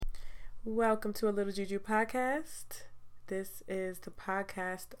Welcome to a Little Juju podcast. This is the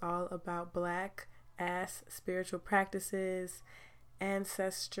podcast all about Black ass spiritual practices,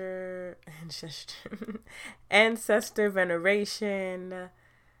 ancestor veneration,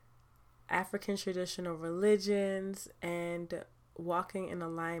 African traditional religions, and walking in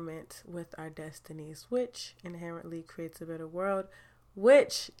alignment with our destinies, which inherently creates a better world,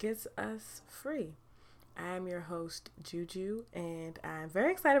 which gets us free. I'm your host, Juju, and I'm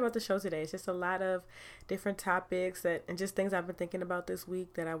very excited about the show today. It's just a lot of different topics and just things I've been thinking about this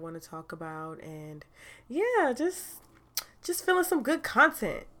week that I want to talk about, and yeah, just feeling some good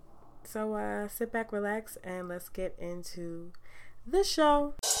content. So sit back, relax, and let's get into the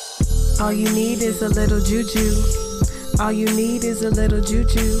show. All you need is a little juju. All you need is a little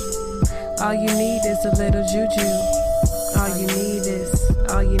juju. All you need is a little juju. All you need is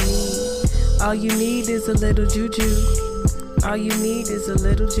all you need. All you need is a little juju. All you need is a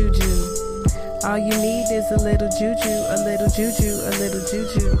little juju. All you need is a little juju, a little juju, a little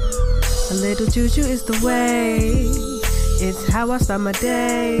juju. A little juju is the way. It's how I start my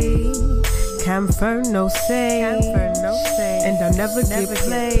day. Comfort, no say. And I'll never get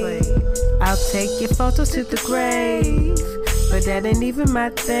played. I'll take your photos to the grave. But that ain't even my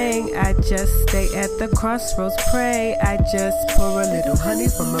thing. I just stay at the crossroads, pray. I just pour a little honey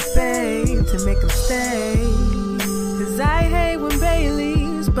from my babe to make 'em stay. 'Cause I hate when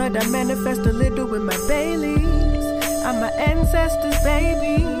Baileys, but I manifest a little with my Baileys. I'm my ancestors,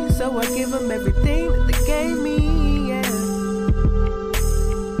 baby, so I give 'em everything that they gave me, yeah.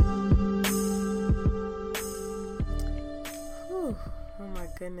 Whew. Oh my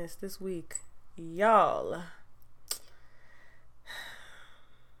goodness, this week, y'all.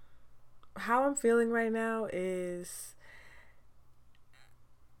 How I'm feeling right now is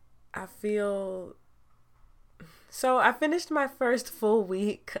I finished my first full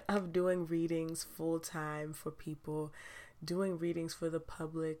week of doing readings full time for people, doing readings for the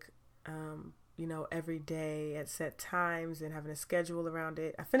public, every day at set times and having a schedule around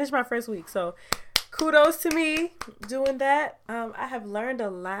it. I finished my first week, so kudos to me doing that. I have learned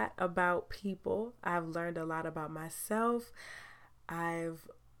a lot about people. I've learned a lot about myself. I've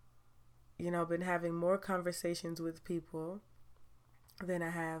been having more conversations with people than I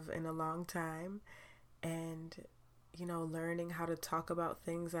have in a long time, and, learning how to talk about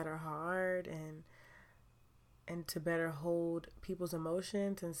things that are hard and to better hold people's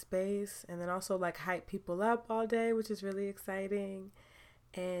emotions and space, and then also hype people up all day, which is really exciting.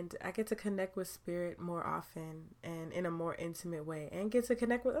 And I get to connect with spirit more often and in a more intimate way, and get to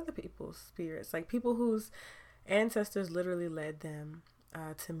connect with other people's spirits, like people whose ancestors literally led them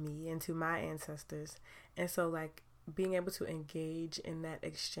to me and to my ancestors. And so being able to engage in that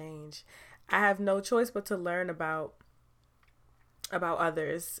exchange, I have no choice but to learn about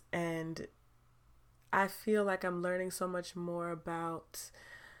others. And I feel like I'm learning so much more about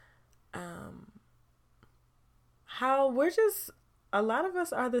how a lot of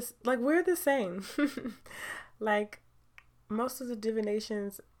us are this, we're the same. Most of the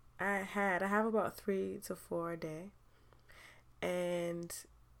divinations I have about 3 to 4 a day. And,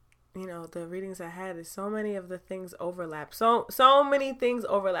 the readings I had is so many of the things overlap. So many things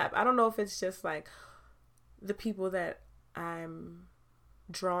overlap. I don't know if it's just the people that I'm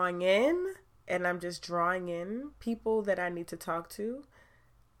drawing in, and I'm just drawing in people that I need to talk to.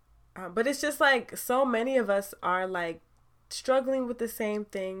 But it's just so many of us are struggling with the same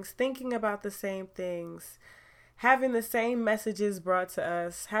things, thinking about the same things, having the same messages brought to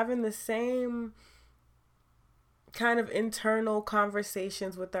us, having the same kind of internal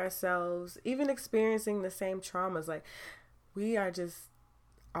conversations with ourselves, even experiencing the same traumas. We are just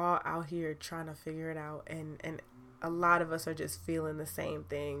all out here trying to figure it out, and a lot of us are just feeling the same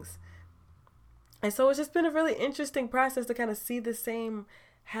things. And so it's just been a really interesting process to kind of see the same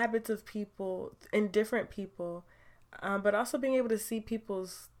habits of people in different people, but also being able to see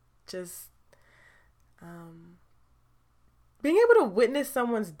people's just being able to witness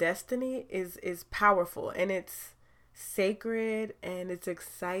someone's destiny is powerful, and it's sacred, and it's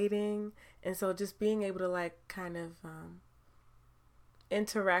exciting. And so just being able to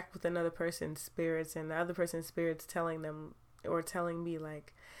interact with another person's spirits, and the other person's spirits telling them or telling me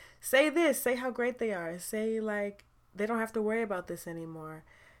say this, say how great they are, say they don't have to worry about this anymore,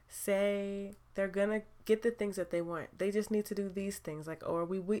 say they're gonna get the things that they want, they just need to do these things, or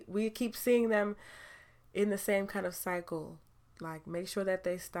we keep seeing them in the same kind of cycle, make sure that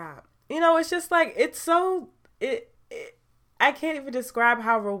they stop. It's just it's so I can't even describe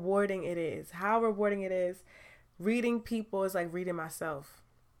how rewarding it is. Reading people is like reading myself.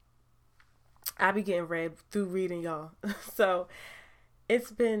 I be getting read through reading y'all. So It's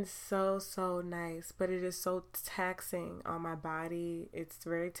been so nice, but it is so taxing on my body. It's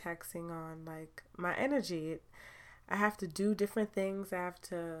very taxing on like my energy. I have to do different things. I have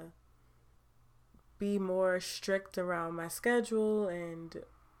to be more strict around my schedule and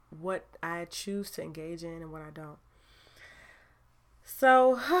what I choose to engage in and what I don't.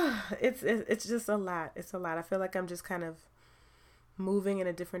 So it's just a lot. It's a lot. I feel like I'm just kind of moving in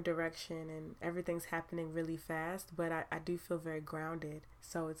a different direction and everything's happening really fast, but I do feel very grounded.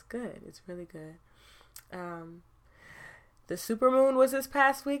 So it's good. It's really good. The supermoon was this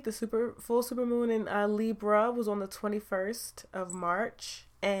past week. The full supermoon in Libra was on the 21st of March.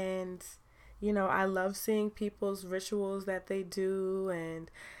 And, you know, I love seeing people's rituals that they do and,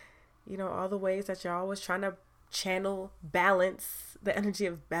 you know, all the ways that you're always trying to channel balance, the energy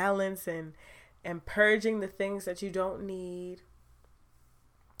of balance and purging the things that you don't need.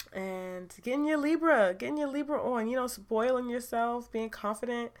 And getting your Libra on, you know, spoiling yourself, being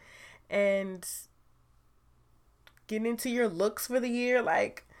confident and getting into your looks for the year.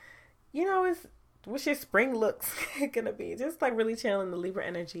 Like, you know, what's your spring looks gonna be? Just like really channeling the Libra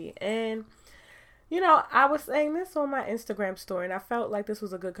energy. And, you know, I was saying this on my Instagram story and I felt like this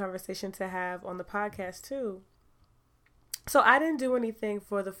was a good conversation to have on the podcast too. So I didn't do anything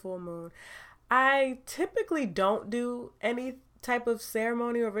for the full moon. I typically don't do any type of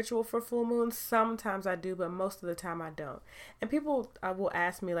ceremony or ritual for full moon. Sometimes I do, but most of the time I don't. And people will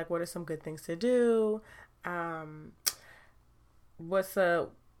ask me like, what are some good things to do? What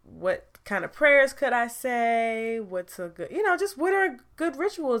kind of prayers could I say? What's a good, you know, just what are good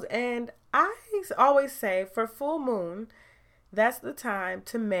rituals? And I always say for full moon, that's the time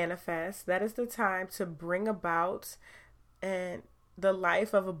to manifest. That is the time to bring about and the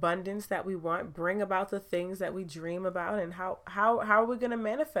life of abundance that we want, bring about the things that we dream about. And how are we going to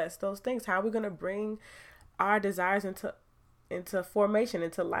manifest those things? How are we going to bring our desires into formation,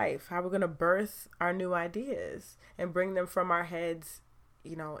 into life? How are we going to birth our new ideas and bring them from our heads,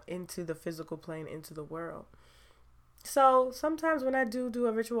 you know, into the physical plane, into the world? So sometimes when I do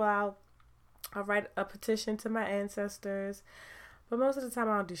a ritual, I'll write a petition to my ancestors, but most of the time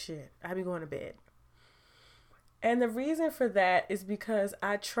I don't do shit. I be going to bed. And the reason for that is because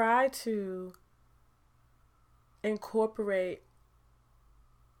I try to incorporate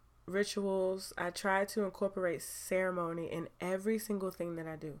rituals. I try to incorporate ceremony in every single thing that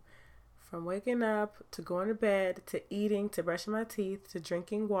I do. From waking up to going to bed, to eating, to brushing my teeth, to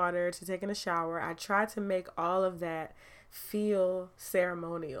drinking water, to taking a shower. I try to make all of that feel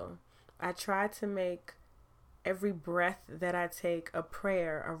ceremonial. I try to make every breath that I take a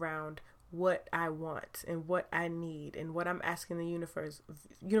prayer around what I want and what I need and what I'm asking the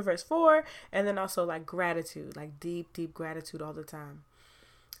universe for, and then also like gratitude, like deep gratitude all the time.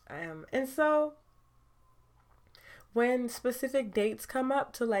 And so when specific dates come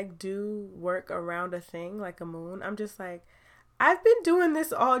up to like do work around a thing like a moon, I'm just like, I've been doing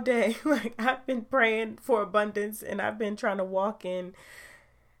this all day. Like I've been praying for abundance and I've been trying to walk in.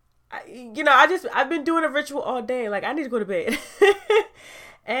 I've been doing a ritual all day. Like I need to go to bed.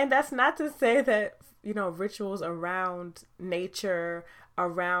 And that's not to say that, you know, rituals around nature,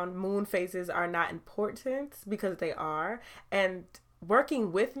 around moon phases are not important, because they are. And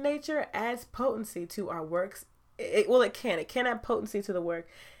working with nature adds potency to our works. It can add potency to the work,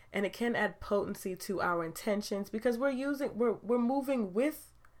 and it can add potency to our intentions, because we're moving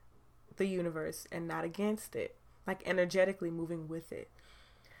with the universe and not against it, like energetically moving with it.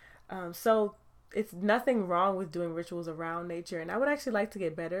 So it's nothing wrong with doing rituals around nature. And I would actually like to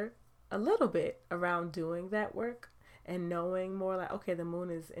get better a little bit around doing that work and knowing more like, okay, the moon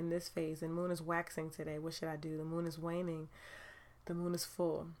is in this phase and moon is waxing today. What should I do? The moon is waning. The moon is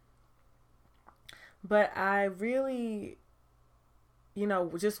full. But I really, you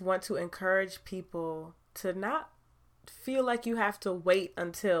know, just want to encourage people to not feel like you have to wait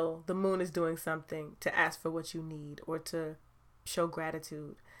until the moon is doing something to ask for what you need or to show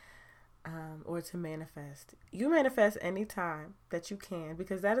gratitude. Or to manifest. You manifest any time that you can,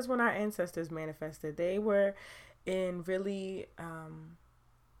 because that is when our ancestors manifested. They were in really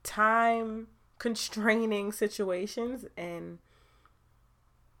time constraining situations, and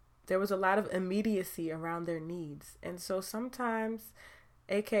there was a lot of immediacy around their needs. And so sometimes,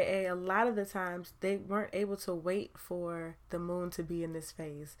 aka a lot of the times, they weren't able to wait for the moon to be in this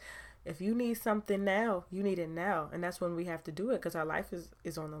phase. If you need something now, you need it now. And that's when we have to do it, because our life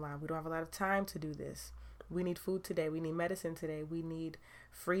is on the line. We don't have a lot of time to do this. We need food today. We need medicine today. We need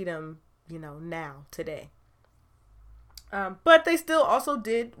freedom, you know, now, today. But they still also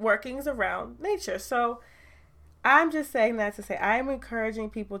did workings around nature. So I'm just saying that to say I'm encouraging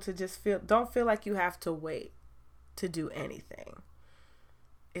people to just don't feel like you have to wait to do anything.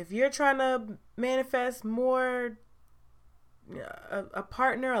 if you're trying to manifest more, a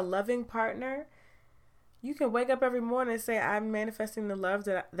partner, a loving partner, you can wake up every morning and say, I'm manifesting the love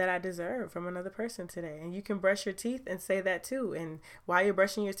that I deserve from another person today. And you can brush your teeth and say that too. And while you're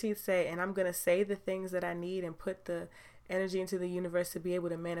brushing your teeth, say, and I'm going to say the things that I need and put the energy into the universe to be able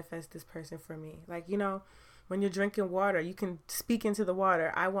to manifest this person for me. Like, when you're drinking water, you can speak into the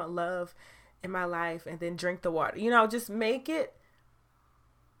water. I want love in my life, and then drink the water. Just make it.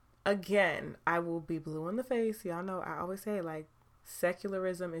 Again, I will be blue in the face. Y'all know I always say, like,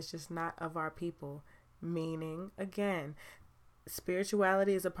 secularism is just not of our people. Meaning, again,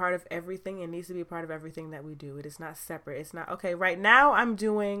 spirituality is a part of everything and needs to be a part of everything that we do. It is not separate. It's not, okay, right now I'm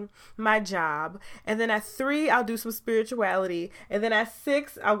doing my job, and then at 3 I'll do some spirituality, and then at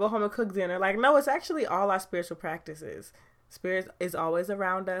 6 I'll go home and cook dinner. Like, no, it's actually all our spiritual practices. Spirit is always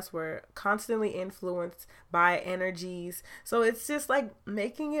around us. We're constantly influenced by energies. So it's just like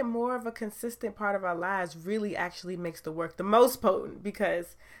making it more of a consistent part of our lives really actually makes the work the most potent,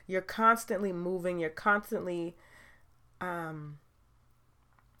 because you're constantly moving. You're constantly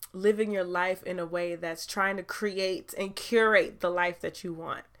living your life in a way that's trying to create and curate the life that you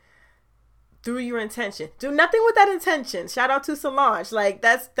want through your intention. Do nothing without intention. Shout out to Solange. Like,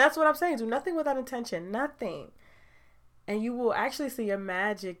 that's what I'm saying. Do nothing without intention. Nothing. And you will actually see your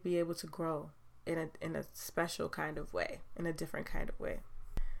magic be able to grow in a special kind of way, in a different kind of way.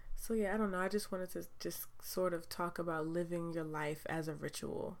 So yeah, I don't know. I just wanted to just sort of talk about living your life as a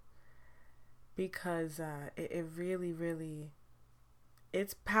ritual, because it really, really,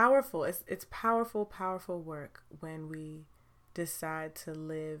 it's powerful. It's powerful, powerful work when we decide to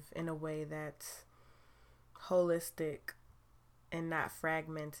live in a way that's holistic and not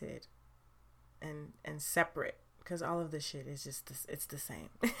fragmented and separate. Because all of this shit is just, it's the same.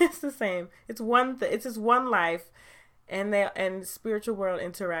 It's the same. It's it's just one life, and spiritual world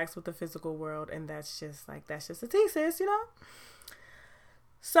interacts with the physical world, and that's just a thesis,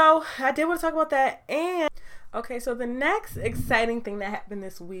 So I did want to talk about that. And okay, so the next exciting thing that happened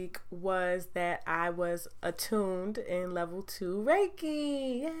this week was that I was attuned in level 2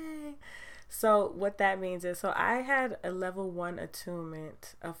 Reiki. Yay! So what that means is, so I had a level 1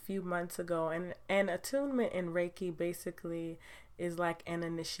 attunement a few months ago, and attunement in Reiki basically is like an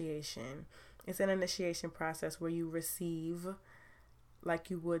initiation. It's an initiation process where you receive, like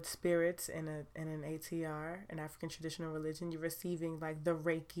you would spirits in an ATR, an African traditional religion. You're receiving like the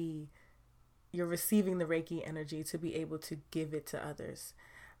Reiki. You're receiving the Reiki energy to be able to give it to others.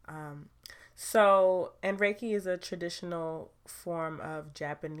 And Reiki is a traditional form of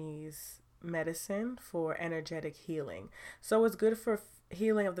Japanese medicine for energetic healing. So it's good for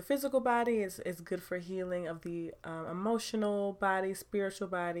healing of the physical body. It's good for healing of the emotional body, spiritual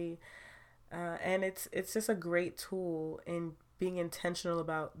body, and it's just a great tool in being intentional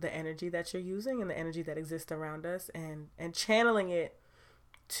about the energy that you're using and the energy that exists around us, and channeling it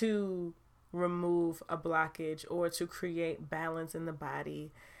to remove a blockage or to create balance in the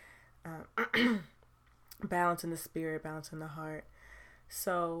body, balance in the spirit, balance in the heart.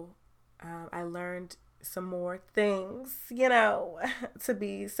 So I learned some more things, to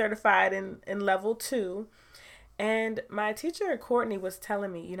be certified in level 2. And my teacher, Courtney, was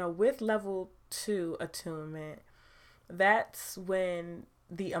telling me, with level 2 attunement, that's when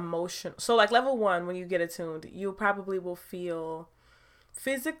the emotion, so like level 1, when you get attuned, you probably will feel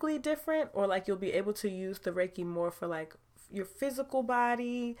physically different, or like you'll be able to use the Reiki more for like your physical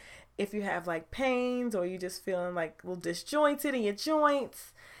body. If you have like pains, or you just feeling like a little disjointed in your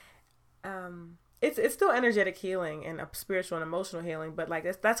joints, it's still energetic healing and a spiritual and emotional healing, but like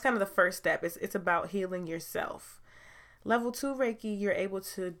that's kind of the first step. It's about healing yourself. Level 2 Reiki, you're able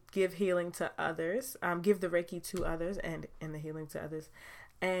to give healing to others, give the Reiki to others and the healing to others.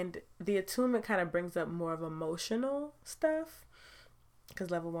 And the attunement kind of brings up more of emotional stuff,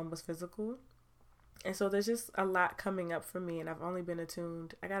 because level 1 was physical. And so there's just a lot coming up for me, and I've only been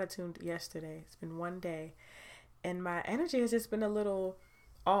attuned. I got attuned yesterday. It's been one day, and my energy has just been a little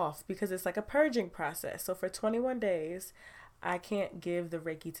off, because it's like a purging process. So for 21 days, I can't give the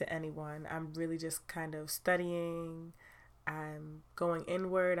Reiki to anyone. I'm really just kind of studying. I'm going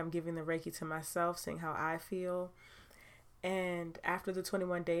inward. I'm giving the Reiki to myself, seeing how I feel. And after the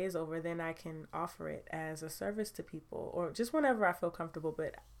 21 days is over, then I can offer it as a service to people, or just whenever I feel comfortable,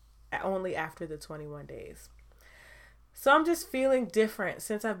 but only after the 21 days. So I'm just feeling different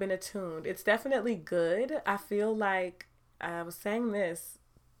since I've been attuned. It's definitely good. I feel like, I was saying this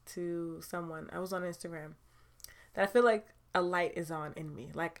to someone, I was on Instagram, that I feel like a light is on in me.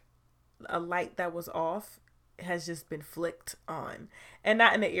 Like a light that was off has just been flicked on, and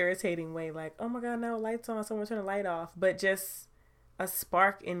not in an irritating way, like, oh my God, now a light's on, someone turn the light off, but just a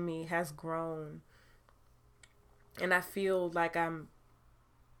spark in me has grown, and I feel like I'm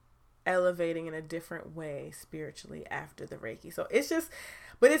elevating in a different way spiritually after the Reiki. So it's just,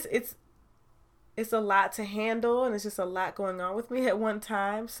 but it's a lot to handle, and it's just a lot going on with me at one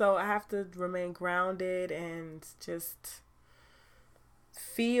time. So I have to remain grounded and just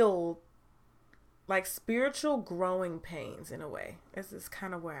feel like spiritual growing pains in a way. This is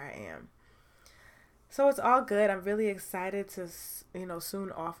kind of where I am. So it's all good. I'm really excited to,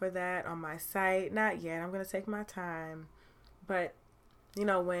 soon offer that on my site. Not yet. I'm going to take my time. But,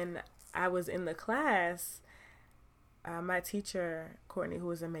 when I was in the class, my teacher, Courtney, who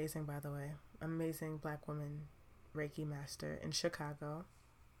was amazing, by the way, amazing Black woman Reiki master in Chicago,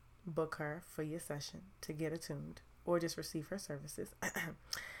 book her for your session to get attuned or just receive her services.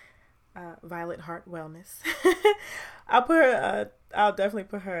 Violet Heart Wellness. I'll definitely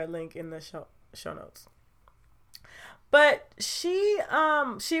put her link in the show notes. But she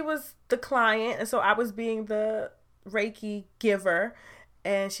was the client, and so I was being the Reiki giver,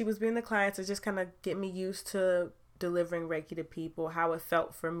 and she was being the client to just kind of get me used to delivering Reiki to people, how it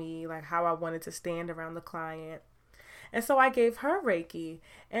felt for me, like how I wanted to stand around the client. And so I gave her Reiki,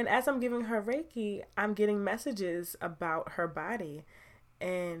 and as I'm giving her Reiki, I'm getting messages about her body,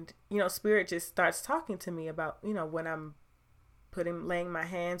 and spirit just starts talking to me about when I'm laying my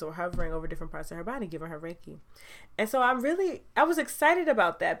hands or hovering over different parts of her body, giving her Reiki. And so I was excited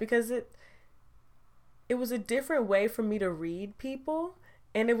about that, because it was a different way for me to read people.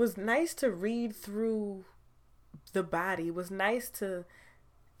 And it was nice to read through the body. It was nice to,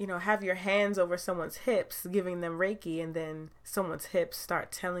 have your hands over someone's hips, giving them Reiki, and then someone's hips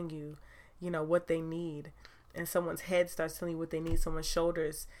start telling you, what they need. And someone's head starts telling you what they need. Someone's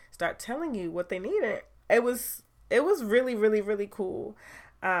shoulders start telling you what they need. It was really, really, really cool.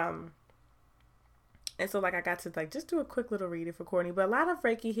 And so I got to just do a quick little reading for Courtney. But a lot of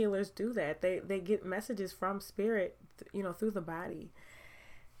Reiki healers do that. They get messages from spirit, through the body.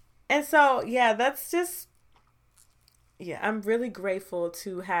 And so, I'm really grateful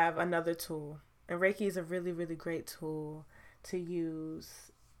to have another tool. And Reiki is a really, really great tool to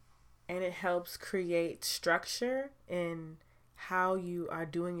use. And it helps create structure in how you are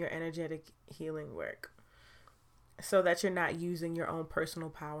doing your energetic healing work, so that you're not using your own personal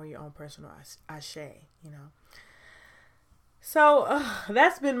power, your own personal ashe, So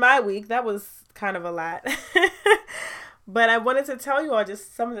that's been my week. That was kind of a lot. But I wanted to tell you all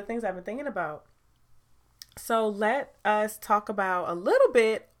just some of the things I've been thinking about. So let us talk about a little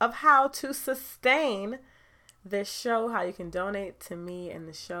bit of how to sustain this show, how you can donate to me and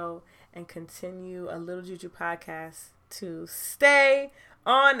the show and continue a Little Juju podcast to stay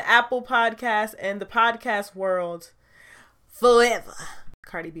on Apple Podcasts and the podcast world forever.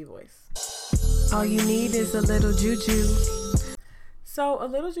 Cardi B voice. All you need is a little juju. So a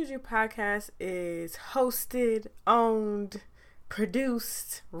Little Juju podcast is hosted, owned,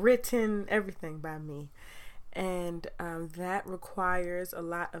 produced, written, everything by me. And that requires a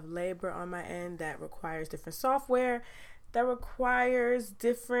lot of labor on my end. That requires different software. That requires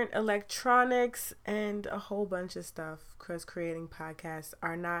different electronics and a whole bunch of stuff, because creating podcasts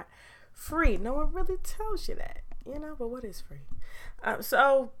are not free. No one really tells you that, but what is free?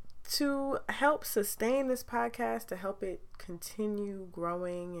 So to help sustain this podcast, to help it continue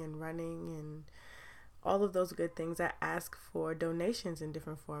growing and running and all of those good things, I ask for donations in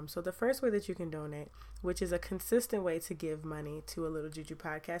different forms. So the first way that you can donate, which is a consistent way to give money to a Little Juju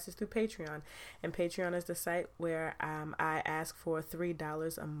podcast, is through Patreon. And Patreon is the site where I ask for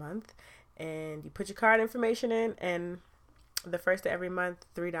 $3 a month, and you put your card information in, and the first of every month,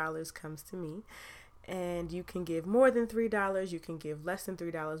 $3 comes to me. And you can give more than $3, you can give less than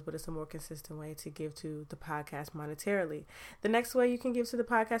 $3, but it's a more consistent way to give to the podcast monetarily. The next way you can give to the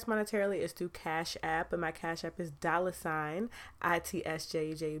podcast monetarily is through Cash App, and my Cash App is $ITSJUJUBAE,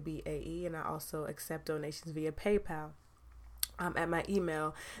 and I also accept donations via PayPal at my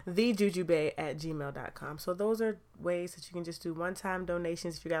email, thejujubay@gmail.com. So those are ways that you can just do one-time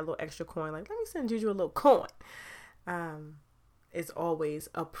donations. If you got a little extra coin, let me send Juju a little coin. Is always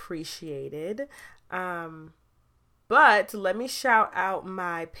appreciated. But let me shout out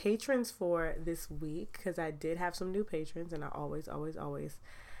my patrons for this week, because I did have some new patrons, and I always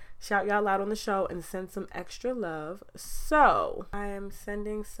shout y'all out on the show and send some extra love. So I am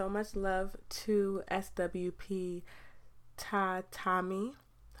sending so much love to SWP Tommy,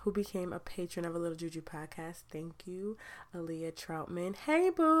 who became a patron of a Little Juju podcast. Thank you. Aaliyah Troutman. Hey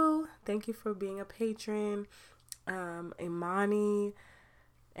boo. Thank you for being a patron. Imani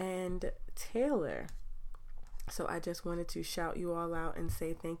and Taylor. So I just wanted to shout you all out and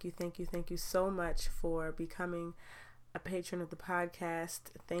say thank you so much for becoming a patron of the podcast.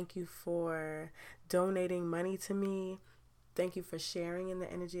 Thank you for donating money to me. Thank you for sharing in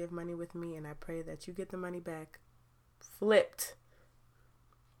the energy of money with me. And I pray that you get the money back flipped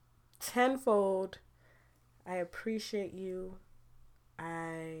tenfold. I appreciate you.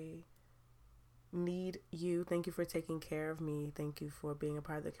 I need you. Thank you for taking care of me. Thank you for being a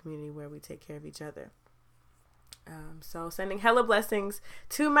part of the community where we take care of each other. So sending hella blessings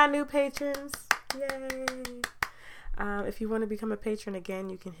to my new patrons. Yay. If you want to become a patron again,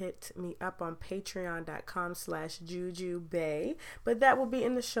 you can hit me up on patreon.com/jujubay, but that will be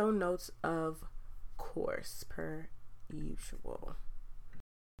in the show notes, of course, per usual.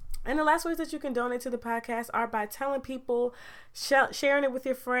 And the last ways that you can donate to the podcast are by telling people, sharing it with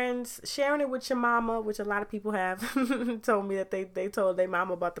your friends, sharing it with your mama, which a lot of people have told me that they told their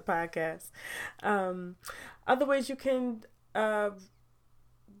mama about the podcast. Other ways you can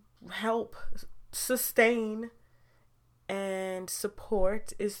help sustain and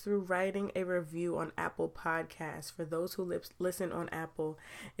support is through writing a review on Apple Podcasts. For those who listen on Apple,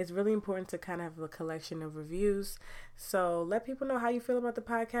 it's really important to kind of have a collection of reviews. So let people know how you feel about the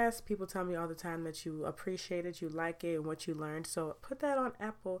podcast. People tell me all the time that you appreciate it, you like it, and what you learned. So put that on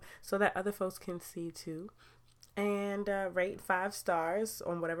Apple so that other folks can see too. And rate 5 stars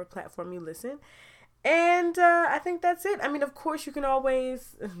on whatever platform you listen. And I think that's it. I mean, of course, you can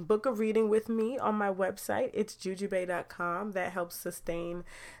always book a reading with me on my website. It's jujubay.com. That helps sustain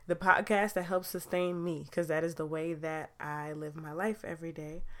the podcast. That helps sustain me, because that is the way that I live my life every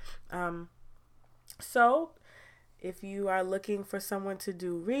day. So if you are looking for someone to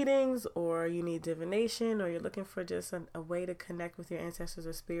do readings, or you need divination, or you're looking for just a way to connect with your ancestors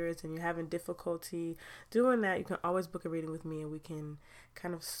or spirits, and you're having difficulty doing that, you can always book a reading with me, and we can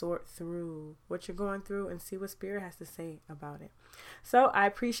kind of sort through what you're going through and see what spirit has to say about it. So I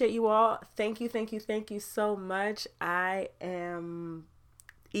appreciate you all. Thank you so much. I am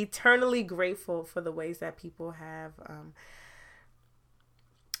eternally grateful for the ways that people have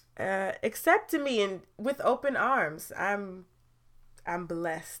accepted me and with open arms. I'm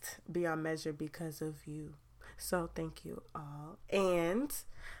blessed beyond measure because of you. So thank you all. And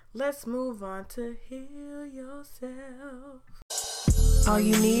let's move on to heal yourself. All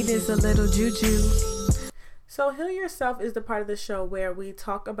you need is a little juju. So Heal Yourself is the part of the show where we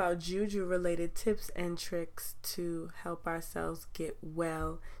talk about juju related tips and tricks to help ourselves get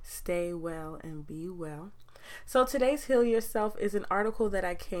well, stay well, and be well. So today's Heal Yourself is an article that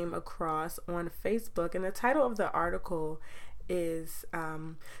I came across on Facebook, and the title of the article is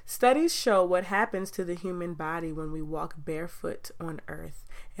Studies Show What Happens to the Human Body When We Walk Barefoot on Earth.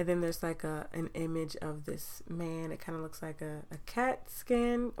 And then there's like an image of this man. It kind of looks like a CAT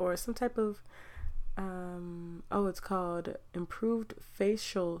scan or some type of it's called improved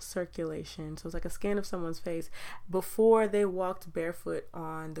facial circulation. So it's like a scan of someone's face before they walked barefoot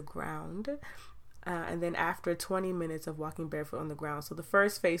on the ground. And then after 20 minutes of walking barefoot on the ground. So the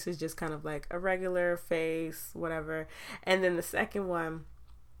first face is just kind of like a regular face, whatever. And then the second one,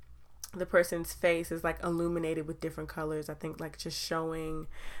 the person's face is like illuminated with different colors. I think like just showing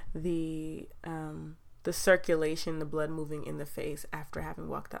the circulation, the blood moving in the face after having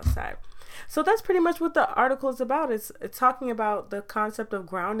walked outside. So that's pretty much what the article is about. It's talking about the concept of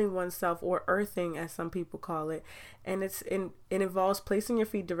grounding oneself, or earthing as some people call it. And it involves placing your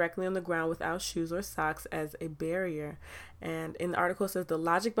feet directly on the ground without shoes or socks as a barrier. And in the article it says the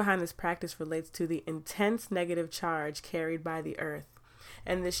logic behind this practice relates to the intense negative charge carried by the earth.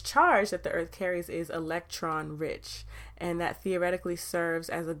 And this charge that the earth carries is electron rich, and that theoretically serves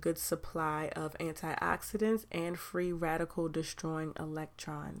as a good supply of antioxidants and free radical destroying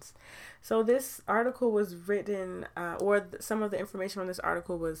electrons. So this article was written, some of the information on this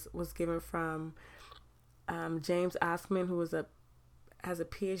article was given from James Oskman, who has a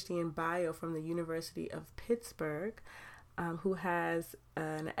PhD in bio from the University of Pittsburgh, who is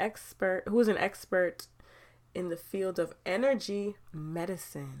an expert in the field of energy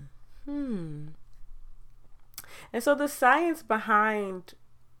medicine. And so the science behind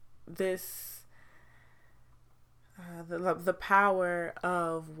this, the power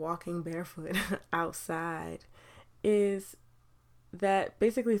of walking barefoot outside, is that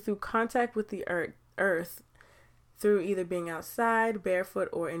basically through contact with the earth, through either being outside, barefoot,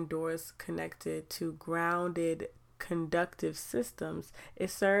 or indoors connected to grounded conductive systems, it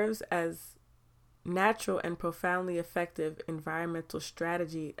serves as natural and profoundly effective environmental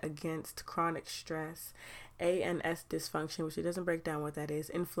strategy against chronic stress, ANS dysfunction, which it doesn't break down what that is,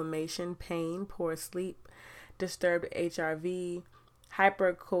 inflammation, pain, poor sleep, disturbed HRV,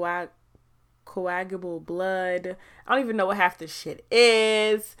 hypercoagulable blood. I don't even know what half this shit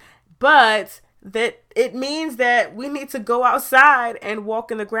is, but that it means that we need to go outside and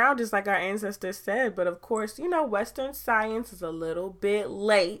walk in the ground just like our ancestors said. But of course, Western science is a little bit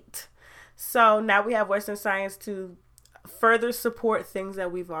late. So now we have Western science to further support things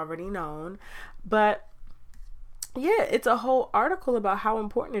that we've already known. But yeah, it's a whole article about how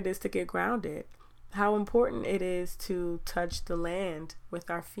important it is to get grounded, how important it is to touch the land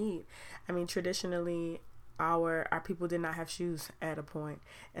with our feet. I mean, traditionally, our people did not have shoes at a point,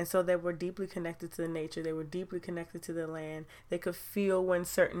 and so they were deeply connected to the nature. They were deeply connected to the land. They could feel when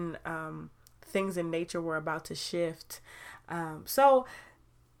certain things in nature were about to shift. So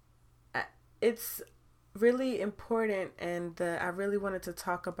it's really important, and I really wanted to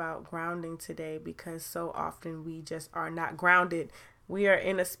talk about grounding today because so often we just are not grounded. We are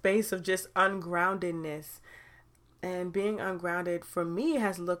in a space of just ungroundedness. And being ungrounded for me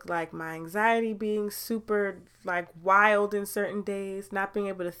has looked like my anxiety being super wild in certain days, not being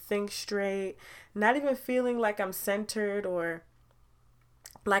able to think straight, not even feeling like I'm centered or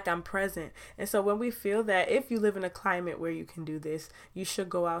like I'm present. And so when we feel that, if you live in a climate where you can do this, you should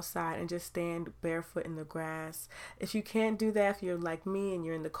go outside and just stand barefoot in the grass. If you can't do that, if you're like me and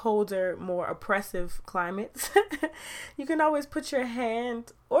you're in the colder, more oppressive climates, you can always put your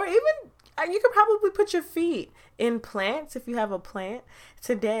hand, or even you could probably put your feet in plants if you have a plant.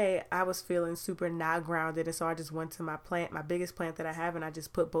 Today, I was feeling super not grounded, and so I just went to my plant, my biggest plant that I have, and I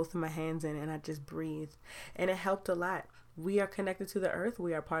just put both of my hands in it, and I just breathed. And it helped a lot. We are connected to the earth.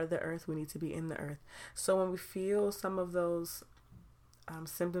 We are part of the earth. We need to be in the earth. So when we feel some of those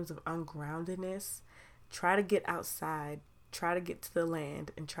symptoms of ungroundedness, try to get outside, try to get to the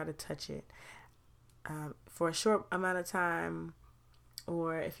land, and try to touch it for a short amount of time,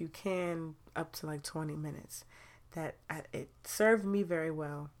 or if you can, up to 20 minutes. It served me very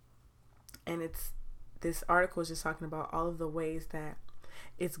well. And this article is just talking about all of the ways that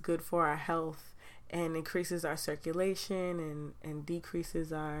it's good for our health and increases our circulation and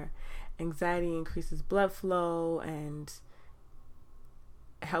decreases our anxiety, increases blood flow, and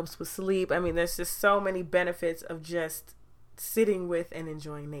helps with sleep. I mean, there's just so many benefits of just sitting with and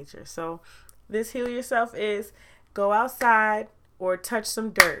enjoying nature. So this Heal Yourself is go outside or touch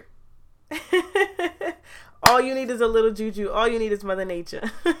some dirt. All you need is a little juju. All you need is Mother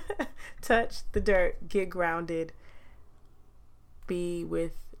Nature. Touch the dirt, get grounded, be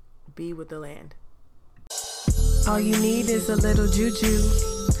with the land. All you need is a little juju.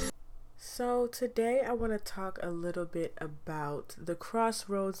 So today I want to talk a little bit about the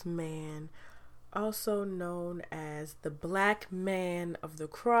Crossroads Man, also known as the Black Man of the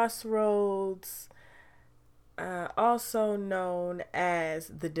Crossroads, also known as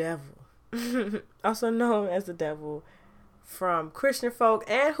the devil. Also known as the devil from Christian folk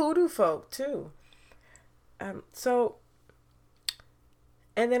and hoodoo folk too. And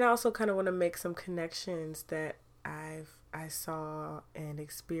then I also kind of want to make some connections that I saw and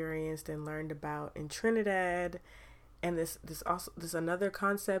experienced and learned about in Trinidad, and this another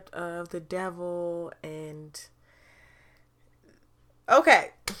concept of the devil. And okay,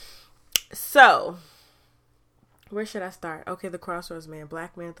 so where should I start? Okay, the Crossroads Man,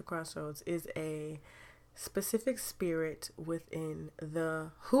 Black Man at the Crossroads, is a specific spirit within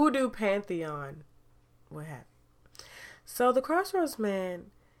the hoodoo pantheon. What have you? So the Crossroads Man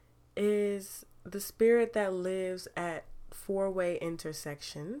is the spirit that lives at four-way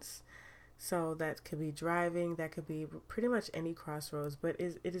intersections. So that could be driving, that could be pretty much any crossroads, but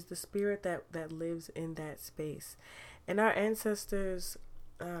it is the spirit that lives in that space. And our ancestors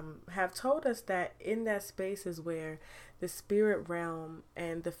have told us that in that space is where the spirit realm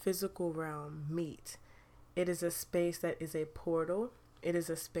and the physical realm meet. It is a space that is a portal. It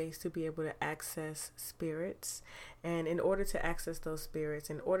is a space to be able to access spirits. And in order to access those spirits,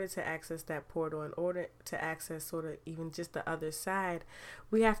 in order to access that portal, in order to access sort of even just the other side,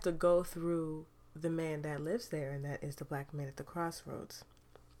 we have to go through the man that lives there, and that is the Black Man at the Crossroads.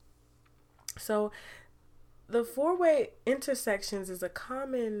 So the four-way intersections is a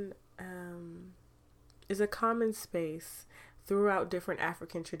common space throughout different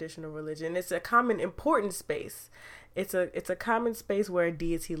African traditional religion. It's a common important space. It's a common space where a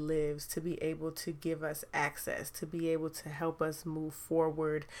deity lives to be able to give us access, to be able to help us move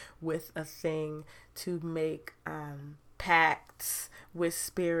forward with a thing, to make pacts with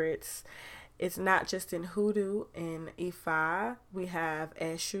spirits. It's not just in hoodoo. In Ifa, we have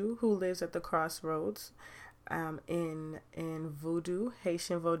Eshu, who lives at the crossroads. In voodoo,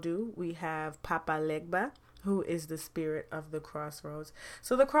 Haitian voodoo, we have Papa Legba, who is the spirit of the crossroads.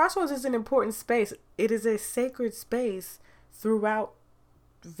 So the crossroads is an important space. It is a sacred space throughout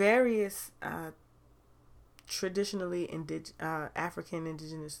various traditionally African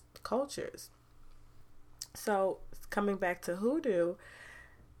indigenous cultures. So coming back to hoodoo,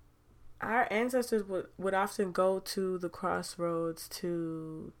 our ancestors would often go to the crossroads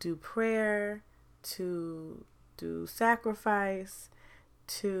to do prayer, to do sacrifice,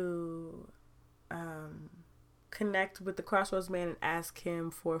 to connect with the crossroads man and ask him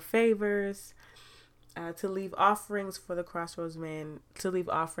for favors, to leave offerings for the crossroads man, to leave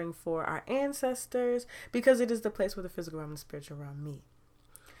offering for our ancestors, because it is the place where the physical realm and the spiritual realm meet.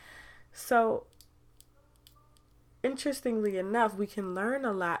 So interestingly enough, we can learn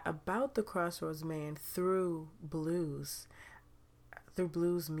a lot about the crossroads man through blues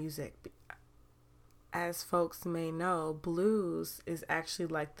music. As folks may know, blues is actually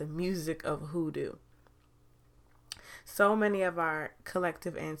like the music of hoodoo. So many of our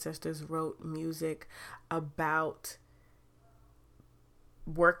collective ancestors wrote music about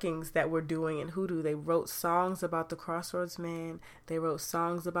workings that we're doing in hoodoo. They wrote songs about the crossroads man. They wrote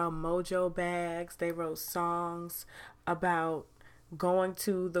songs about mojo bags. They wrote songs about going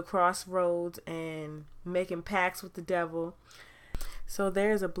to the crossroads and making pacts with the devil. So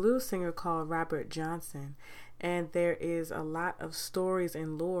there's a blues singer called Robert Johnson, and there is a lot of stories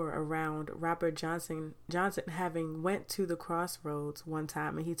and lore around Robert Johnson having went to the crossroads one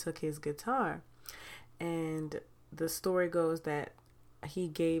time, and he took his guitar, and the story goes that he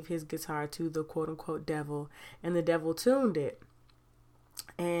gave his guitar to the quote-unquote devil, and the devil tuned it.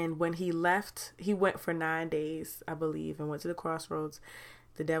 And when he left, he went for 9 days, I believe, and went to the crossroads.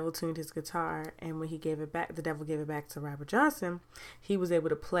 The devil tuned his guitar, and when he gave it back, the devil gave it back to Robert Johnson. He was able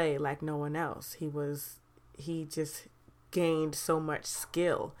to play like no one else. He just gained so much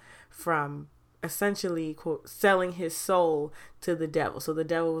skill from essentially, quote, selling his soul to the devil. So the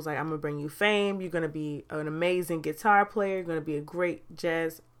devil was like, I'm going to bring you fame. You're going to be an amazing guitar player. You're going to be a great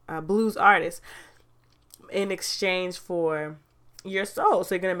jazz blues artist in exchange for your soul.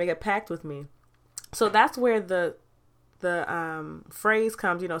 So you're going to make a pact with me. So that's where the phrase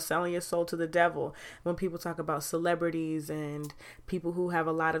comes, selling your soul to the devil. When people talk about celebrities and people who have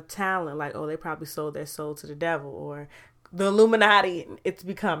a lot of talent, like, oh, they probably sold their soul to the devil, or the Illuminati, it's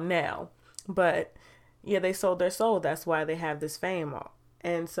become now. But yeah, they sold their soul. That's why they have this fame.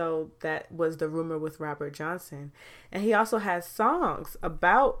 And so that was the rumor with Robert Johnson. And he also has songs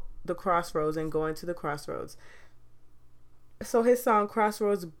about the crossroads and going to the crossroads. So his song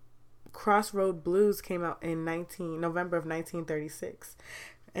Crossroad Blues came out in November of 1936.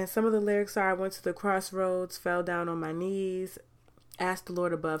 And some of the lyrics are, I went to the crossroads, fell down on my knees, asked the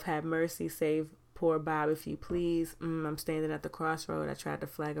Lord above, have mercy, save poor Bob if you please. I'm standing at the crossroad, I tried to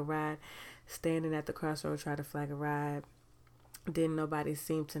flag a ride. Standing at the crossroad, tried to flag a ride. Didn't nobody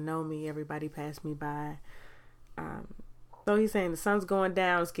seem to know me, everybody passed me by. So he's saying the sun's going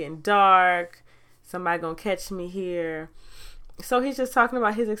down, it's getting dark, somebody gonna catch me here. So he's just talking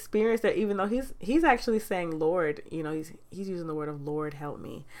about his experience there, even though he's actually saying Lord, he's using the word of Lord help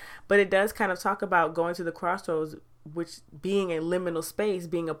me. But it does kind of talk about going to the crossroads, which being a liminal space,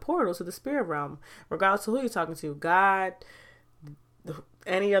 being a portal to the spirit realm, regardless of who you're talking to, God,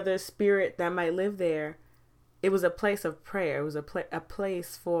 any other spirit that might live there. It was a place of prayer. It was a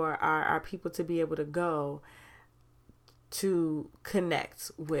place for our people to be able to go to connect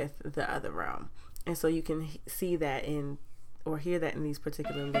with the other realm. And so you can see that or hear that in these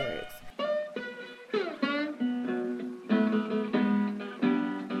particular lyrics.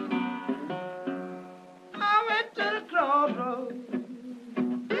 I went to the crossroads,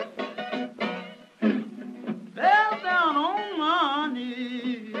 fell down on my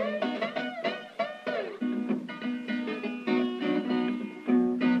knees.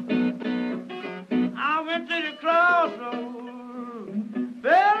 I went to the crossroads,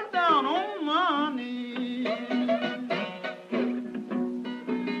 fell down on my knees.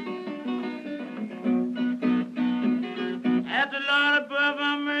 At the Lord above,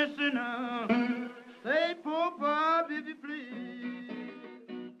 I'm mercy now. Say, poor Bob, if you please.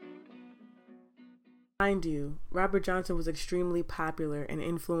 Mind you, Robert Johnson was extremely popular and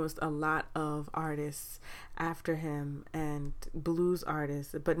influenced a lot of artists after him, and blues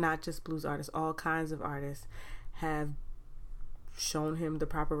artists, but not just blues artists, all kinds of artists have shown him the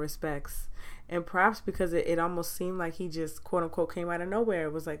proper respects and props, because it almost seemed like he just quote unquote came out of nowhere.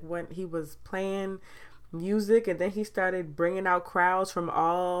 It was like when he was playing music and then he started bringing out crowds from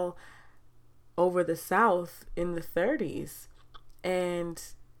all over the South in the 30s, and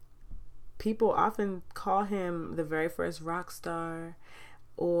people often call him the very first rock star,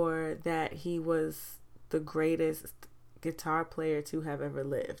 or that he was the greatest guitar player to have ever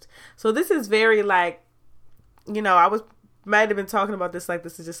lived. So this is very might have been talking about this like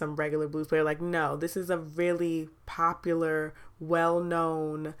this is just some regular blues player. Like, no, this is a really popular,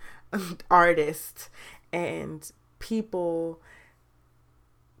 well-known artist, and people,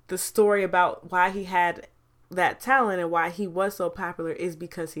 the story about why he had that talent and why he was so popular is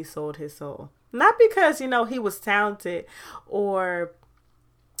because he sold his soul. Not because, he was talented or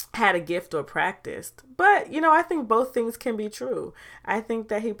had a gift or practiced. But, I think both things can be true. I think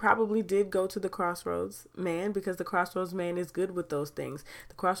that he probably did go to the Crossroads Man because the Crossroads Man is good with those things.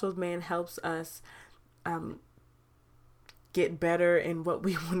 The Crossroads Man helps us get better in what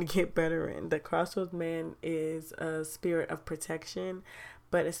we want to get better in. The Crossroads Man is a spirit of protection,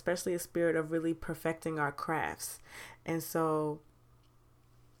 but especially a spirit of really perfecting our crafts. And so,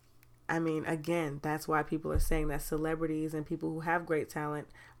 again, that's why people are saying that celebrities and people who have great talent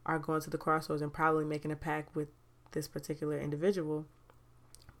are going to the Crossroads and probably making a pact with this particular individual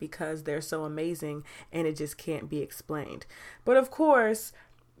because they're so amazing and it just can't be explained. But of course,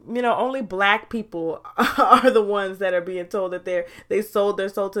 only black people are the ones that are being told that they sold their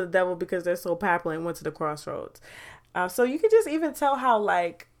soul to the devil because they're so popular and went to the Crossroads. So you can just even tell how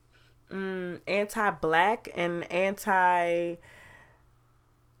anti-black and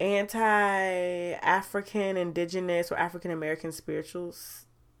anti-African, indigenous, or African American spiritual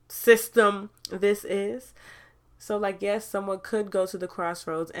system this is. So yes, someone could go to the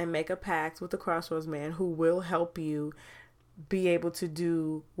Crossroads and make a pact with the Crossroads Man who will help you be able to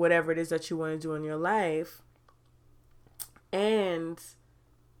do whatever it is that you want to do in your life. And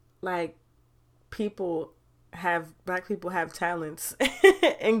black people have talents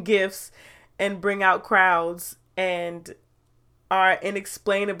and gifts and bring out crowds and are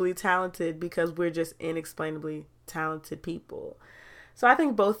inexplainably talented because we're just inexplainably talented people. So I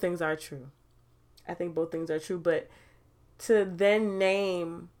think both things are true. But to then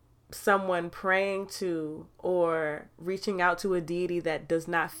name someone praying to or reaching out to a deity that does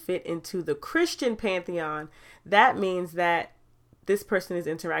not fit into the Christian pantheon, that means that this person is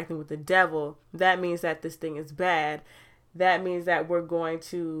interacting with the devil. That means that this thing is bad. That means that we're going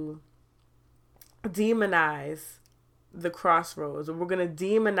to demonize the Crossroads, or we're going to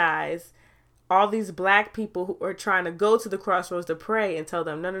demonize all these black people who are trying to go to the Crossroads to pray and tell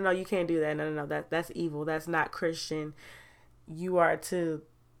them, no, you can't do that. No, that's evil. That's not Christian. You are to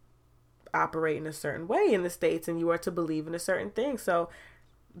operate in a certain way in the States and you are to believe in a certain thing. So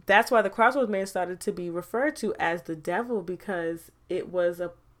that's why the Crossroads Man started to be referred to as the devil, because it was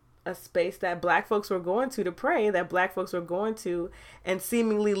a space that black folks were going to pray, that black folks were going to and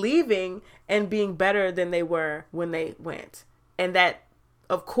seemingly leaving and being better than they were when they went. And that,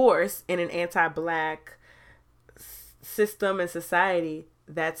 of course, in an anti-black system and society,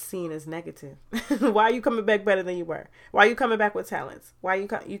 that's seen as negative. Why are you coming back better than you were? Why are you coming back with talents? Why you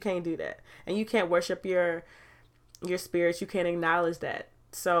can't do that? And you can't worship your spirits. You can't acknowledge that.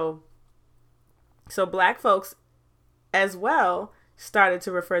 So black folks as well started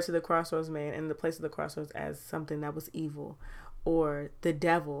to refer to the Crossroads Man and the place of the Crossroads as something that was evil or the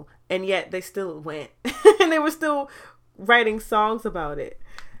devil. And yet they still went and they were still writing songs about it.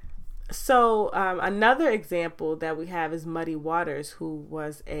 So another example that we have is Muddy Waters, who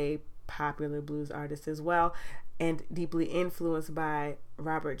was a popular blues artist as well and deeply influenced by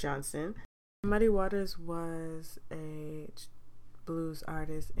Robert Johnson. Muddy Waters was a blues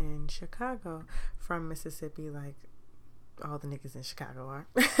artist in Chicago from Mississippi, like all the niggas in Chicago are.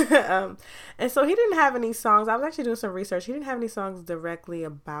 And so he didn't have any songs. I was actually doing some research. He didn't have any songs directly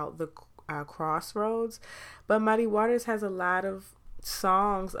about the Crossroads, but Muddy Waters has a lot of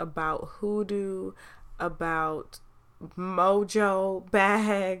songs about hoodoo, about mojo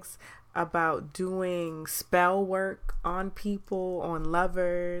bags, about doing spell work on people, on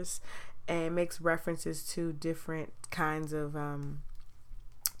lovers, and makes references to different kinds of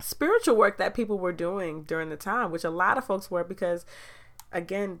spiritual work that people were doing during the time, which a lot of folks were, because I'm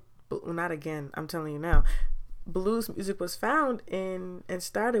telling you now, blues music was found in and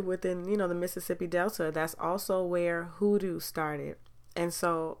started within, the Mississippi Delta. That's also where hoodoo started. And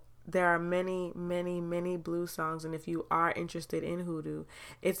so there are many, many, many blues songs. And if you are interested in hoodoo,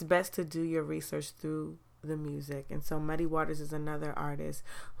 it's best to do your research through the music. And so Muddy Waters is another artist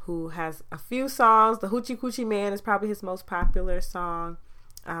who has a few songs. The Hoochie Coochie Man is probably his most popular song.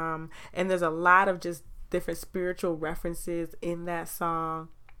 And there's a lot of just different spiritual references in that song.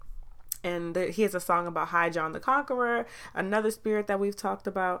 And he has a song about High John the Conqueror, another spirit that we've talked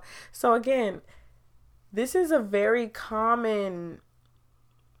about. So again, this is a very common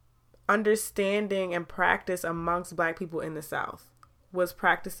understanding and practice amongst black people in the South, was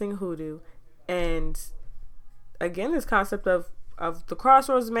practicing hoodoo. And again, this concept of the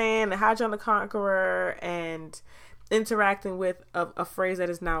Crossroads Man and High John the Conqueror, and interacting with a phrase that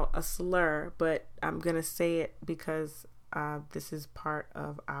is now a slur, but I'm going to say it because This is part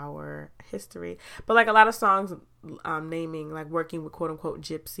of our history. But like a lot of songs naming, like working with quote unquote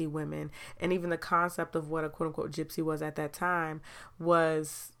gypsy women, and even the concept of what a quote unquote gypsy was at that time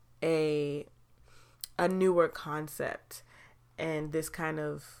was a newer concept, and this kind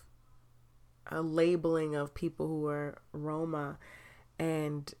of a labeling of people who are Roma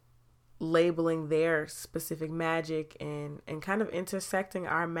and labeling their specific magic and kind of intersecting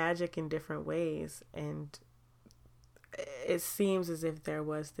our magic in different ways. And it seems as if there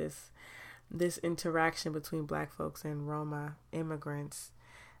was this interaction between Black folks and Roma immigrants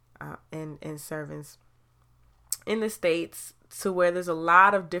and servants in the States, to where there's a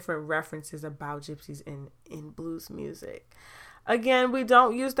lot of different references about gypsies in blues music. Again, we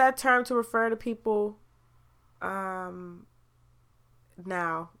don't use that term to refer to people now.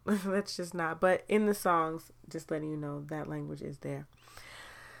 That's just not. But in the songs, just letting you know that language is there.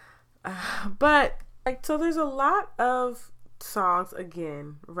 But like, so there's a lot of songs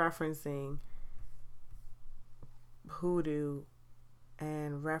again referencing hoodoo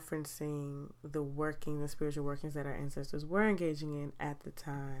and referencing the spiritual workings that our ancestors were engaging in at the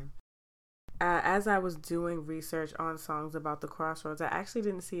time. As I was doing research on songs about the Crossroads, I actually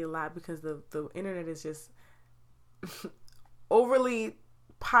didn't see a lot because the internet is just overly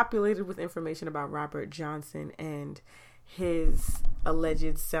populated with information about Robert Johnson and his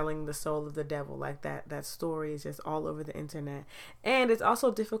alleged selling the soul of the devil. Like that story is just all over the internet. And it's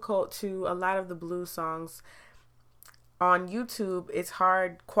also difficult to, a lot of the blues songs on YouTube, it's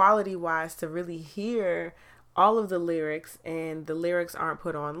hard quality wise to really hear all of the lyrics, and the lyrics aren't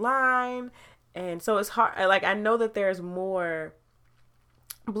put online. And so it's hard. Like, I know that there's more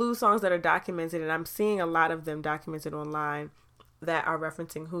blues songs that are documented, and I'm seeing a lot of them documented online that are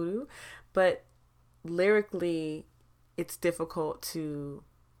referencing hoodoo, but lyrically it's difficult to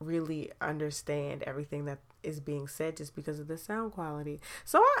really understand everything that is being said just because of the sound quality.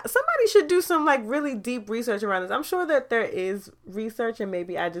 So somebody should do some like really deep research around this. I'm sure that there is research, and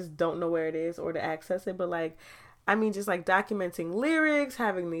maybe I just don't know where it is or to access it, but like, I mean, just like documenting lyrics,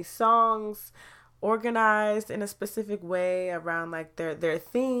 having these songs organized in a specific way around like their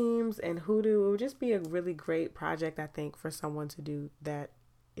themes and hoodoo, it would just be a really great project, I think, for someone to do that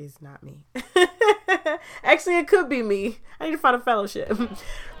is not me. Actually, it could be me. I need to find a fellowship.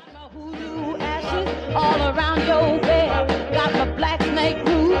 Hoodoo ashes all around your bed. Got my black snake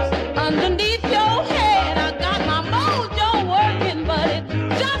roots underneath your head. I got my mojo working, but it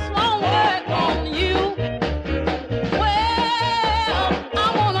just won't work on you. Well,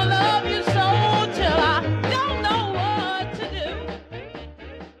 I wanna love you so till I don't know what to do.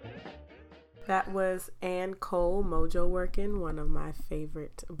 That was Ann Cole, Mojo Workin', one of my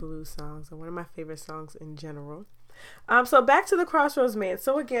favorite blues songs, and one of my favorite songs in general. So back to the Crossroads Man.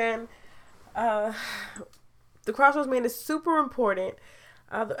 So again, the Crossroads Man is super important.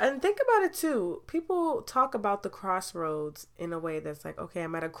 And think about it too. People talk about the crossroads in a way that's like, okay,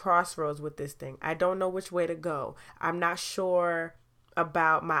 I'm at a crossroads with this thing. I don't know which way to go. I'm not sure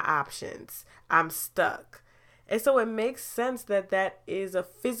about my options. I'm stuck. And so it makes sense that that is a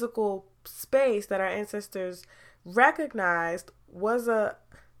physical space that our ancestors recognized was a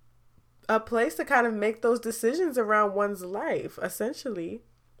place to kind of make those decisions around one's life. Essentially,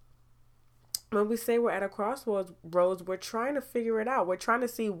 when we say we're at a crossroads, we're trying to figure it out. We're trying to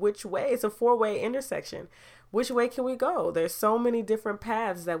see which way. It's a 4-way intersection. Which way can we go? There's so many different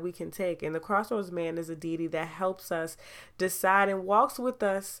paths that we can take. And the Crossroads Man is a deity that helps us decide and walks with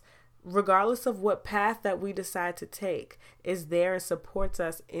us regardless of what path that we decide to take, is there and supports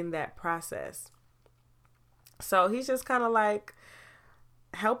us in that process. So he's just kind of like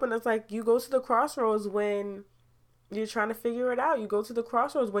helping us. Like, you go to the crossroads when you're trying to figure it out. You go to the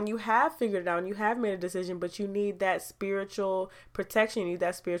crossroads when you have figured it out and you have made a decision, but you need that spiritual protection. You need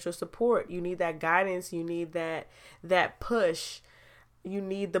that spiritual support. You need that guidance. You need that push. You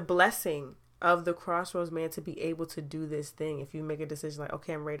need the blessing of the Crossroads Man to be able to do this thing. If you make a decision like,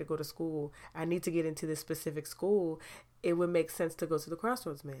 okay, I'm ready to go to school, I need to get into this specific school, it would make sense to go to the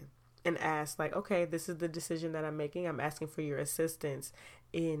Crossroads Man and ask like, okay, this is the decision that I'm making. I'm asking for your assistance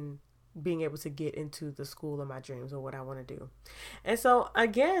in being able to get into the school of my dreams or what I want to do. And so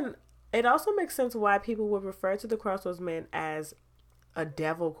again, it also makes sense why people would refer to the Crossroads Man as a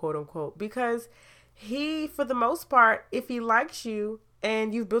devil, quote unquote, because he, for the most part, if he likes you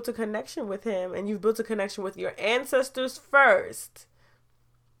and you've built a connection with him and you've built a connection with your ancestors first,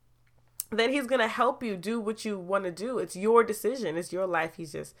 then he's going to help you do what you want to do. It's your decision. It's your life.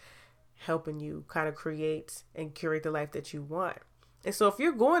 He's just helping you kind of create and curate the life that you want. And so if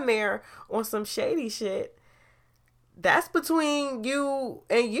you're going there on some shady shit, that's between you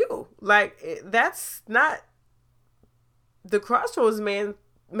and you. Like, that's not the Crossroads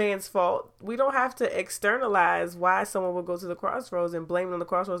man's fault. We don't have to externalize why someone would go to the Crossroads and blame it on the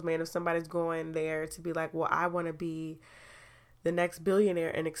Crossroads man if somebody's going there to be like, well, I want to be the next billionaire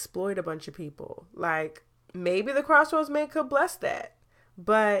and exploit a bunch of people. Like, maybe the Crossroads man could bless that,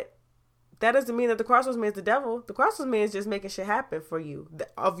 but that doesn't mean that the Crossroads man is the devil. The Crossroads man is just making shit happen for you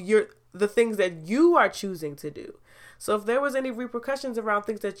the things that you are choosing to do. So if there was any repercussions around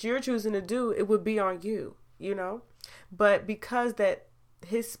things that you're choosing to do, it would be on you, you know? But because that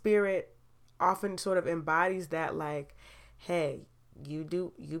his spirit often sort of embodies that, like, hey,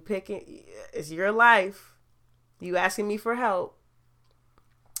 you pick it, it's your life. You asking me for help.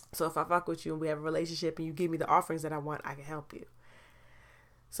 So if I fuck with you and we have a relationship and you give me the offerings that I want, I can help you.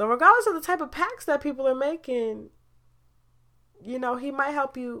 So regardless of the type of pacts that people are making, you know, he might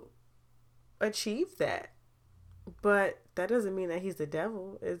help you achieve that. But that doesn't mean that he's the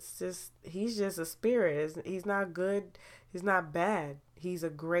devil. It's just, he's just a spirit. He's not good. He's not bad. He's a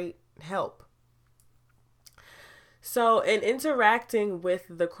great help. So in interacting with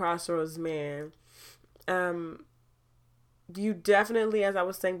the Crossroads man, you definitely, as I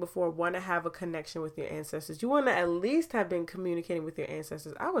was saying before, want to have a connection with your ancestors. You want to at least have been communicating with your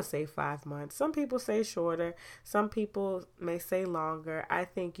ancestors. I would say 5 months. Some people say shorter. Some people may say longer. I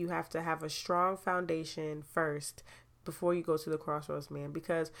think you have to have a strong foundation first before you go to the Crossroads man.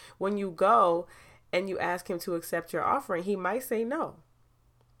 Because when you go and you ask him to accept your offering, he might say no.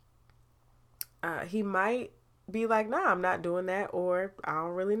 He might be like, nah, I'm not doing that. Or I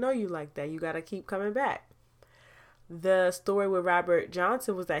don't really know you like that. You got to keep coming back. The story with Robert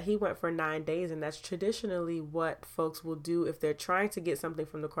Johnson was that he went for 9 days, and that's traditionally what folks will do if they're trying to get something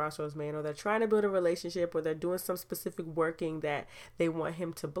from the Crossroads man, or they're trying to build a relationship, or they're doing some specific working that they want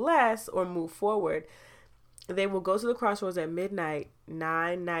him to bless or move forward. They will go to the Crossroads at midnight,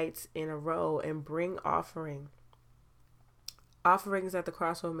 9 nights in a row, and bring offering. Offerings that the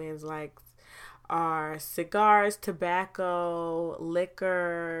Crossroads man's likes are cigars, tobacco,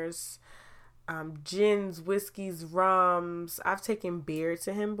 liquors, gins, whiskeys, rums. I've taken beer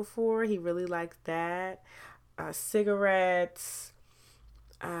to him before. He really likes that. Cigarettes.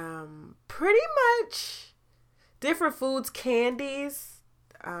 Pretty much different foods, candies.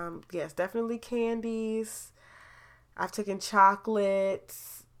 Yes, definitely candies. I've taken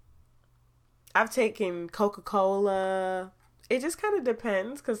chocolates. I've taken Coca-Cola. It just kind of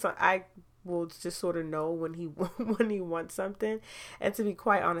depends, because I will just sort of know when he wants something. And to be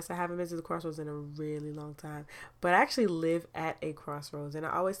quite honest, I haven't been to the Crossroads in a really long time, but I actually live at a Crossroads, and I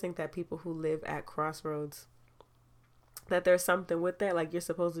always think that people who live at Crossroads, that there's something with that, like you're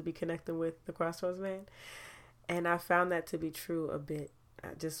supposed to be connecting with the Crossroads man. And I found that to be true a bit,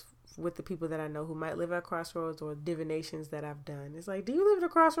 just with the people that I know who might live at Crossroads, or divinations that I've done. It's like, do you live at a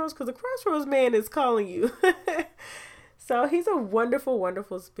Crossroads? Because the Crossroads man is calling you. So he's a wonderful,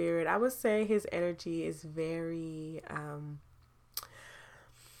 wonderful spirit. I would say his energy is very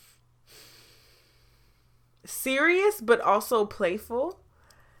serious, but also playful.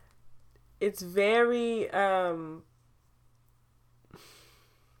 It's very, I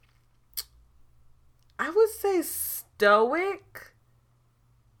would say stoic,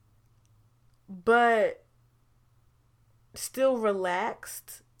 but still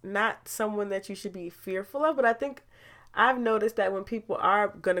relaxed. Not someone that you should be fearful of, but I think I've noticed that when people are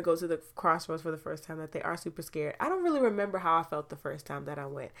going to go to the Crossroads for the first time, that they are super scared. I don't really remember how I felt the first time that I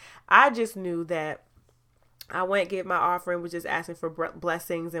went. I just knew that I went, gave my offering, was just asking for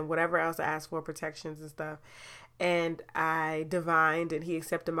blessings and whatever else I asked for, protections and stuff. And I divined, and he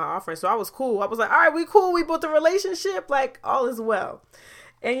accepted my offering. So I was cool. I was like, all right, we cool. We built a relationship. Like, all is well.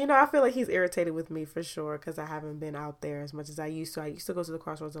 And, you know, I feel like he's irritated with me for sure, because I haven't been out there as much as I used to. I used to go to the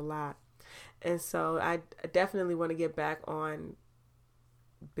Crossroads a lot. And so I definitely want to get back on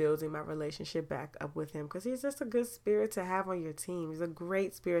building my relationship back up with him, because he's just a good spirit to have on your team. He's a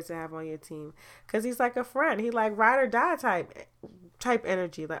great spirit to have on your team, because he's like a friend. He like ride or die type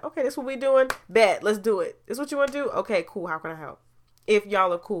energy. Like, okay, this is what we doing. Bet, let's do it. This is what you want to do? Okay, cool. How can I help? If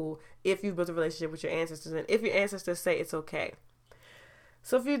y'all are cool, if you've built a relationship with your ancestors, and if your ancestors say it's okay.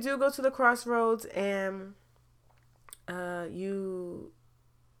 So if you do go to the Crossroads and you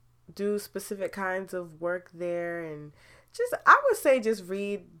do specific kinds of work there, and just, I would say, just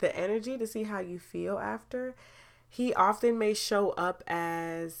read the energy to see how you feel after. He often may show up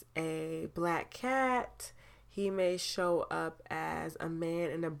as a black cat. He may show up as a man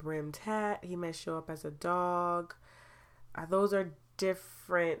in a brimmed hat. He may show up as a dog. Those are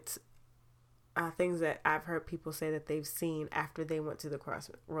different things that I've heard people say that they've seen after they went to the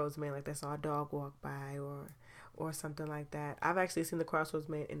Crossroads man, like they saw a dog walk by or something like that. I've actually seen the Crossroads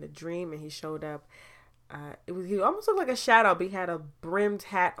man in a dream, and he showed up He almost looked like a shadow, but he had a brimmed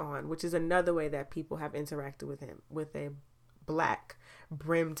hat on, which is another way that people have interacted with him, with a black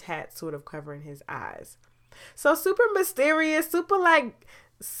brimmed hat sort of covering his eyes. So super mysterious, super like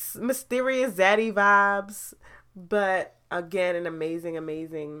mysterious zaddy vibes, but again, an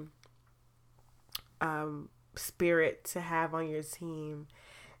amazing spirit to have on your team.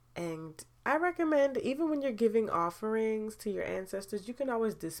 And I recommend, even when you're giving offerings to your ancestors, you can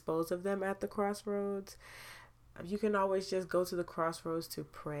always dispose of them at the crossroads. You can always just go to the crossroads to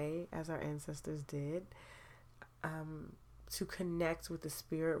pray, as our ancestors did, to connect with the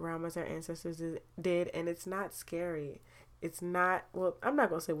spirit realm as our ancestors did. And it's not scary. It's not, well, I'm not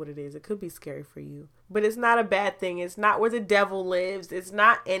going to say what it is. It could be scary for you, but it's not a bad thing. It's not where the devil lives. It's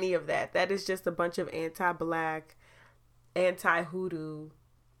not any of that. That is just a bunch of anti-black, anti-hoodoo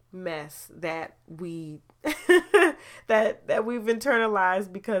mess that we that we've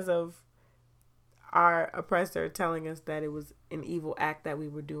internalized because of our oppressor telling us that it was an evil act that we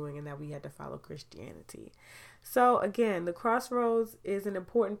were doing and that we had to follow Christianity. So again, the crossroads is an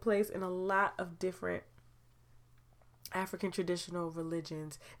important place in a lot of different African traditional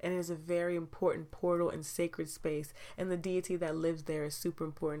religions, and it is a very important portal and sacred space, and the deity that lives there is super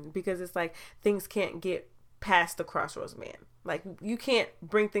important, because it's like things can't get past the crossroads man. Like, you can't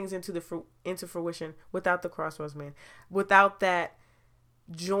bring things into fruition without the crossroads man, without that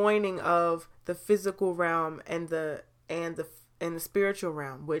joining of the physical realm and the spiritual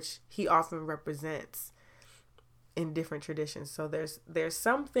realm, which he often represents in different traditions. So there's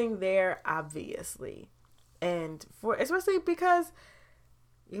something there, obviously. And especially because,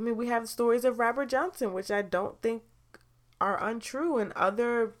 I mean, we have stories of Robert Johnson, which I don't think are untrue, and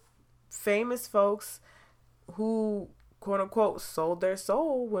other famous folks who, quote unquote, sold their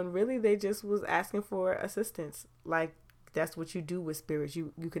soul when really they just was asking for assistance. Like, that's what you do with spirits.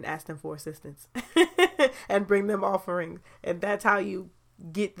 You can ask them for assistance and bring them offerings. And that's how you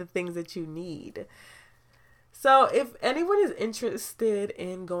get the things that you need. So if anyone is interested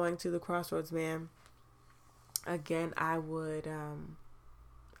in going to the Crossroads Man, again, I would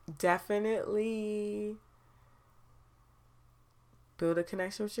definitely build a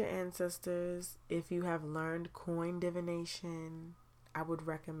connection with your ancestors. If you have learned coin divination, I would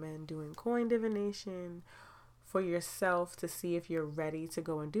recommend doing coin divination for yourself to see if you're ready to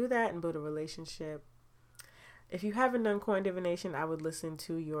go and do that and build a relationship. If you haven't done coin divination, I would listen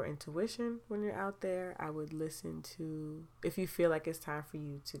to your intuition when you're out there. I would listen to if you feel like it's time for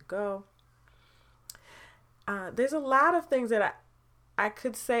you to go. There's a lot of things that I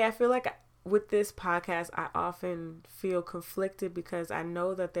could say. I feel like with this podcast, I often feel conflicted because I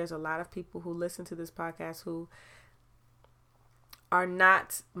know that there's a lot of people who listen to this podcast who are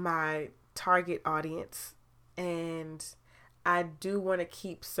not my target audience. And I do want to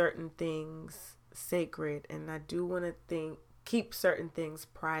keep certain things sacred, and I do want to keep certain things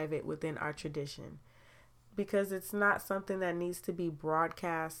private within our tradition, because it's not something that needs to be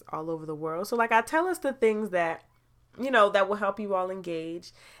broadcast all over the world. So like, I tell us the things that, that will help you all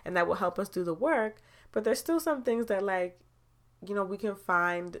engage and that will help us do the work. But there's still some things that, like, we can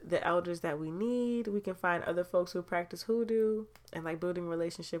find the elders that we need. We can find other folks who practice hoodoo and like building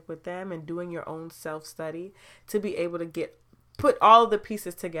relationship with them and doing your own self-study to be able to put all the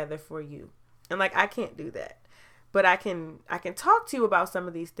pieces together for you. And like, I can't do that. But I can talk to you about some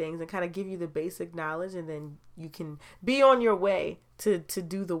of these things and kind of give you the basic knowledge, and then you can be on your way to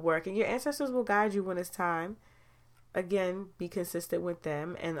do the work. And your ancestors will guide you when it's time. Again, be consistent with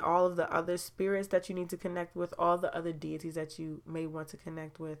them and all of the other spirits that you need to connect with, all the other deities that you may want to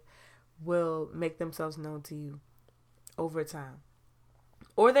connect with will make themselves known to you over time.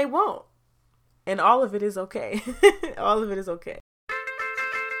 Or they won't. And all of it is okay. All of it is okay.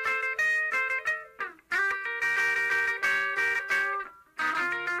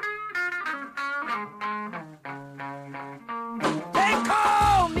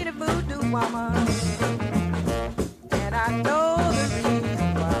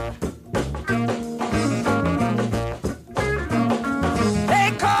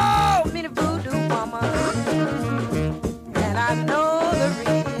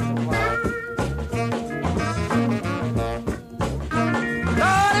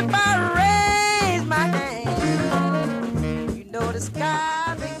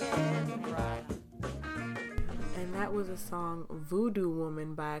 Voodoo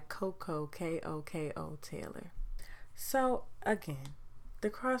Woman by Koko, K-O-K-O Taylor. So again, the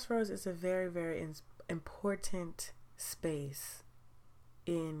Crossroads is a very, very important space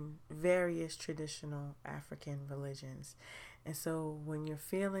in various traditional African religions. And so when you're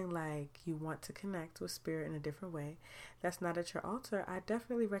feeling like you want to connect with spirit in a different way, that's not at your altar, I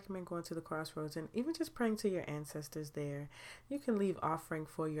definitely recommend going to the Crossroads and even just praying to your ancestors there. You can leave offering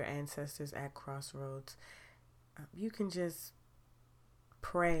for your ancestors at Crossroads. You can just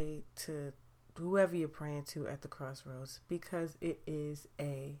pray to whoever you're praying to at the Crossroads, because it is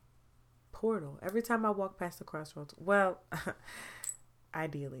a portal. Every time I walk past the Crossroads, well,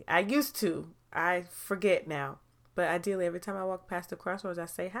 ideally, I used to, I forget now, but ideally every time I walk past the Crossroads, I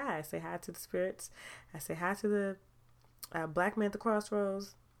say hi. I say hi to the spirits. I say hi to the black man at the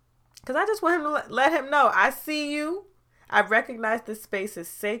Crossroads, because I just want him to let him know I see you. I recognize this space is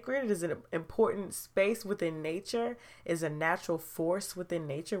sacred. It is an important space within nature. It is a natural force within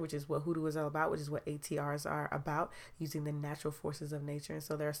nature, which is what hoodoo is all about, which is what ATRs are about, using the natural forces of nature. And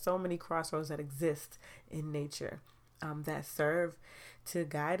so there are so many crossroads that exist in nature that serve to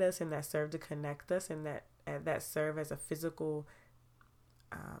guide us and that serve to connect us and that serve as a physical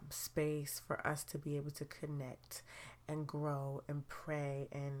space for us to be able to connect and grow and pray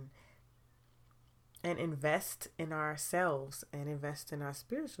and invest in ourselves and invest in our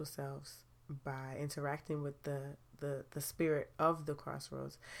spiritual selves by interacting with the spirit of the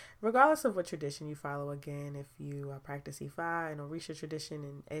Crossroads, regardless of what tradition you follow. Again, if you practice Ifa and Orisha tradition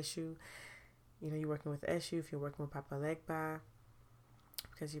and Eshu, you're working with Eshu. If you're working with Papa Legba,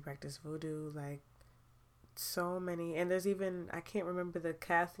 because you practice voodoo, like so many. And there's even, I can't remember the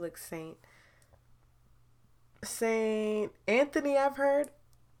Catholic Saint Anthony, I've heard,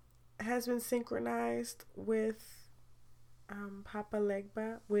 has been synchronized with Papa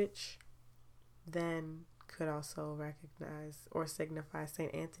Legba, which then could also recognize or signify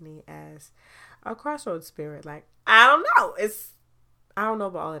Saint Anthony as a crossroads spirit. Like, I don't know. I don't know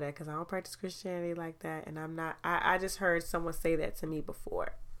about all of that because I don't practice Christianity like that, and I'm not. I just heard someone say that to me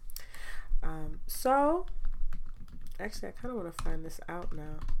before. So actually, I kind of want to find this out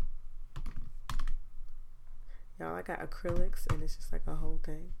now. Y'all, I got acrylics, and it's just like a whole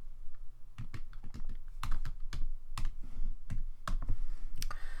thing.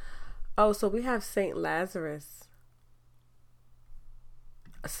 Oh, so we have Saint Lazarus,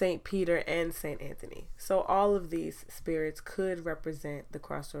 Saint Peter, and Saint Anthony. So all of these spirits could represent the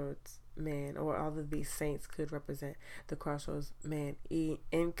Crossroads man, or all of these saints could represent the Crossroads man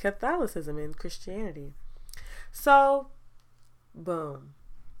in Catholicism, in Christianity. So, boom.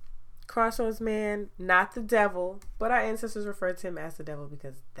 Crossroads man, not the devil, but our ancestors referred to him as the devil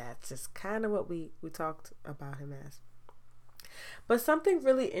because that's just kind of what we talked about him as. But something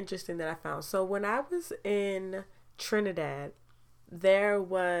really interesting that I found. So when I was in Trinidad, there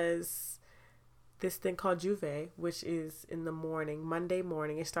was this thing called Juve, which is in the morning, Monday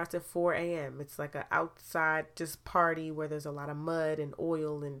morning. It starts at 4 a.m. It's like an outside just party where there's a lot of mud and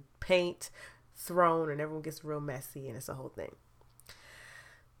oil and paint thrown and everyone gets real messy and it's a whole thing.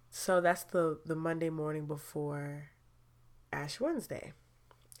 So that's the Monday morning before Ash Wednesday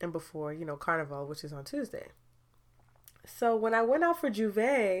and before, Carnival, which is on Tuesday. So when I went out for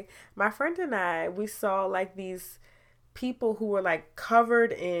Juve, my friend and I, we saw like these people who were like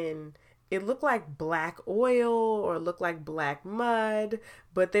covered in, it looked like black oil or looked like black mud,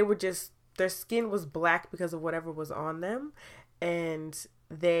 but they were just, their skin was black because of whatever was on them. And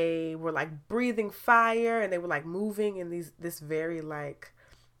they were like breathing fire and they were like moving in this very like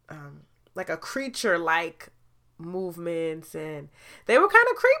a creature like movements. And they were kind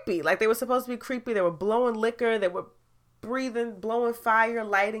of creepy. Like they were supposed to be creepy. They were blowing liquor. They were breathing, blowing fire,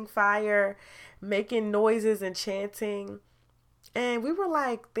 lighting fire, making noises and chanting. And we were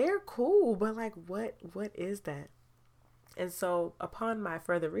like, they're cool, but like, what is that? And so upon my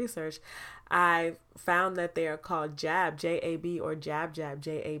further research, I found that they are called Jab, J-A-B, or Jab,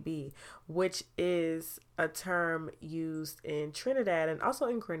 J-A-B, which is a term used in Trinidad and also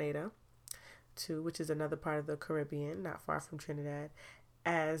in Grenada, too, which is another part of the Caribbean, not far from Trinidad,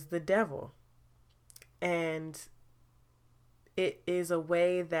 as the devil. And it is a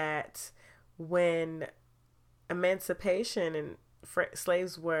way that when emancipation and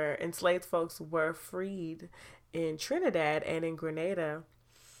enslaved folks were freed in Trinidad and in Grenada,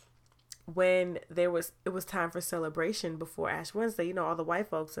 when it was time for celebration before Ash Wednesday, all the white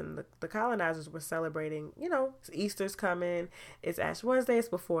folks and the colonizers were celebrating, Easter's coming, it's Ash Wednesday, it's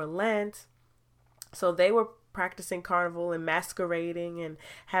before Lent. So they were practicing carnival and masquerading and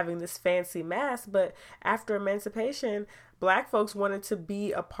having this fancy mask. But after emancipation, Black folks wanted to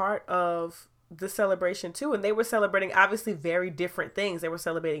be a part of the celebration too, and they were celebrating obviously very different things. They were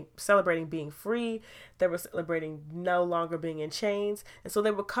celebrating being free. They were celebrating no longer being in chains, and so they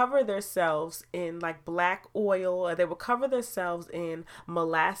would cover themselves in like black oil, or they would cover themselves in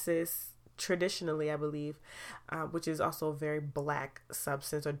molasses traditionally, I believe, which is also a very black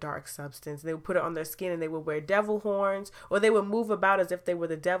substance or dark substance. They would put it on their skin and they would wear devil horns, or they would move about as if they were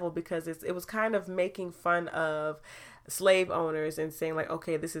the devil, because it was kind of making fun of slave owners and saying like,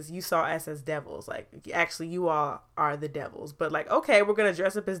 okay, you saw us as devils. Like, actually, you all are the devils. But like, okay, we're going to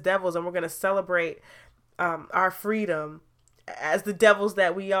dress up as devils and we're going to celebrate our freedom as the devils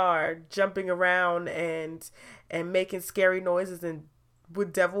that we are, jumping around and making scary noises and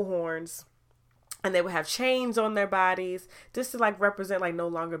with devil horns. And they would have chains on their bodies just to like represent like no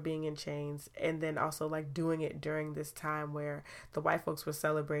longer being in chains. And then also like doing it during this time where the white folks were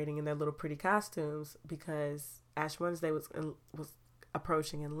celebrating in their little pretty costumes, because Ash Wednesday was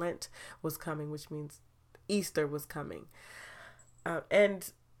approaching and Lent was coming, which means Easter was coming.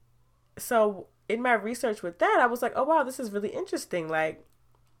 And so in my research with that, I was like, oh wow, this is really interesting. Like,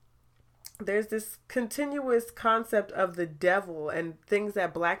 there's this continuous concept of the devil and things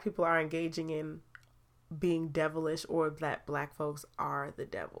that black people are engaging in being devilish, or that black folks are the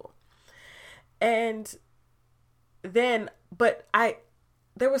devil. And then,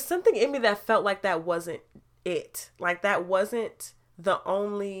 there was something in me that felt like that wasn't it. Like, that wasn't the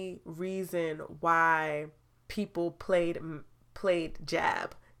only reason why people played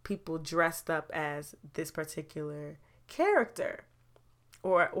jab. People dressed up as this particular character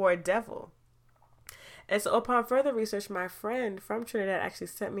or a devil. And so upon further research, my friend from Trinidad actually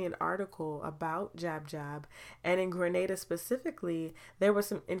sent me an article about Jab Jab. And in Grenada specifically, there was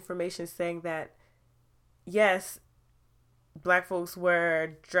some information saying that, yes, black folks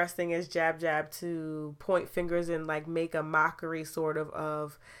were dressing as Jab Jab to point fingers and like make a mockery sort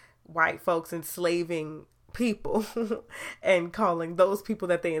of white folks enslaving people and calling those people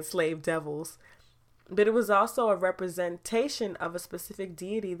that they enslaved devils. But it was also a representation of a specific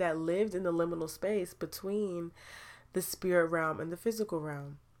deity that lived in the liminal space between the spirit realm and the physical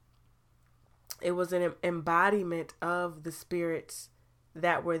realm. It was an embodiment of the spirits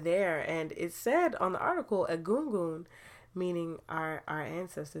that were there. And it said on the article, Egungun, meaning our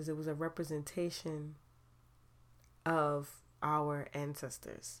ancestors. It was a representation of our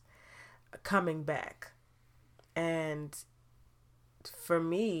ancestors coming back. And for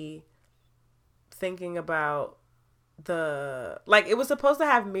me, thinking about it was supposed to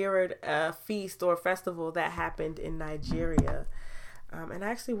have mirrored a feast or a festival that happened in Nigeria. And I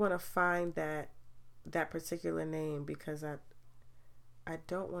actually want to find that particular name, because I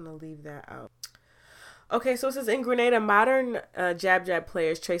don't want to leave that out. Okay, so it says, in Grenada, modern Jab Jab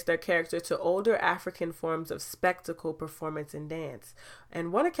players trace their character to older African forms of spectacle, performance, and dance.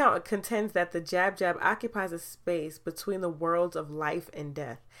 And one account contends that the Jab Jab occupies a space between the worlds of life and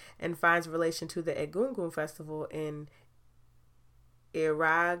death, and finds relation to the Egungun festival in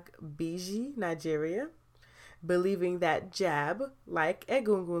Iragbiji, Nigeria, believing that Jab, like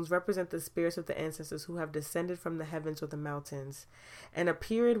Egunguns, represent the spirits of the ancestors who have descended from the heavens or the mountains, and a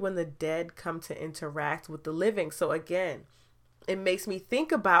period when the dead come to interact with the living. So again, it makes me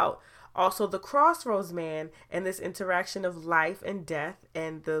think about also the Crossroads man and this interaction of life and death,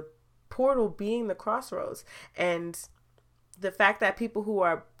 and the portal being the crossroads, and the fact that people who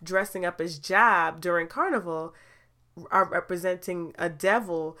are dressing up as Jab during carnival are representing a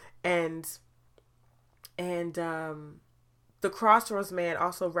devil, and the Crossroads man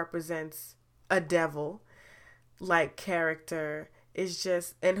also represents a devil like character. Is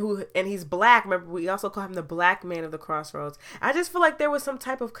just, and he's black. Remember, we also call him the black man of the Crossroads. I just feel like there was some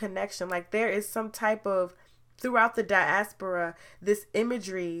type of connection. Like, there is some type of, throughout the diaspora, this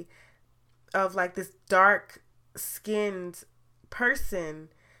imagery of like this dark skinned person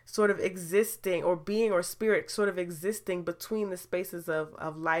sort of existing, or being, or spirit sort of existing between the spaces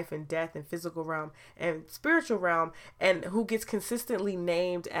of life and death, and physical realm and spiritual realm, and who gets consistently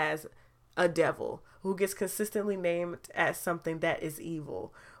named as a devil, who gets consistently named as something that is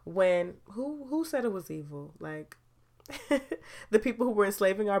evil. When who said it was evil? Like, the people who were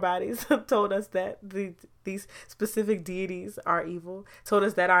enslaving our bodies told us that these specific deities are evil, told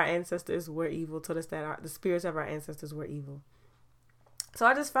us that our ancestors were evil, told us that the spirits of our ancestors were evil. So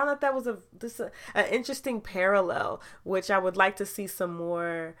I just found that was an interesting parallel, which I would like to see some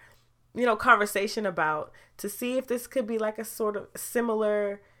more, conversation about, to see if this could be like a sort of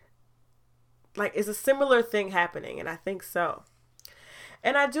similar, like, is a similar thing happening. And I think so.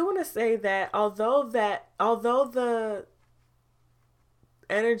 And I do want to say that although the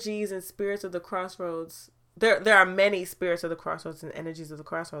energies and spirits of the Crossroads, there are many spirits of the Crossroads and energies of the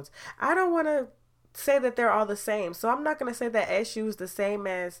Crossroads, I don't want to say that they're all the same. So I'm not going to say that Eshu is the same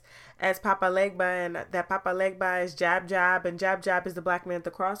as Papa Legba, and that Papa Legba is Jab Jab, and Jab Jab is the black man at the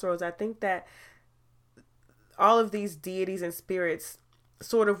Crossroads. I think that all of these deities and spirits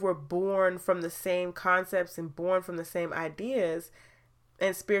sort of were born from the same concepts and born from the same ideas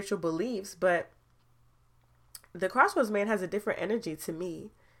and spiritual beliefs, but the Crossroads Man has a different energy to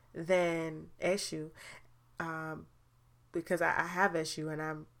me than Eshu, because I have Eshu and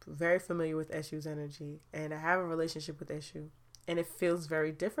I'm very familiar with Eshu's energy, and I have a relationship with Eshu, and it feels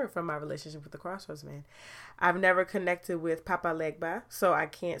very different from my relationship with the Crossroads Man. I've never connected with Papa Legba, so I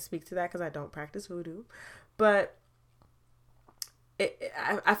can't speak to that because I don't practice voodoo, but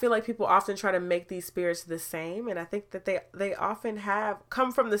I feel like people often try to make these spirits the same, and I think that they often have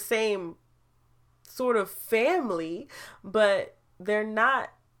come from the same sort of family, but they're not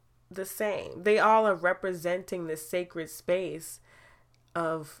the same. They all are representing the sacred space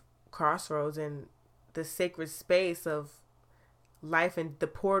of Crossroads and the sacred space of life and the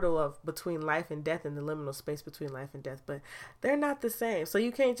portal of between life and death and the liminal space between life and death, but they're not the same. So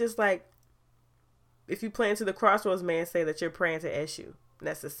you can't just like, if you pray to the Crossroads Man, say that you're praying to Eshu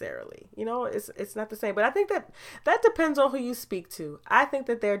necessarily. You know, it's not the same. But I think that depends on who you speak to. I think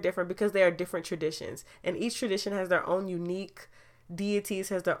that they're different because they are different traditions, and each tradition has their own unique deities,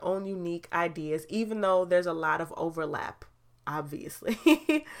 has their own unique ideas, even though there's a lot of overlap,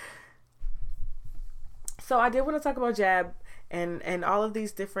 obviously. So I did want to talk about Jab and all of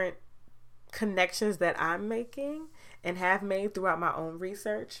these different connections that I'm making and have made throughout my own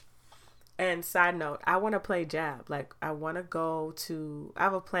research. And side note, I want to play Jab. Like, I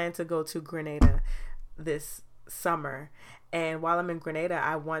have a plan to go to Grenada this summer. And while I'm in Grenada,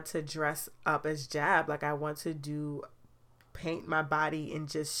 I want to dress up as Jab. Like, I want to paint my body in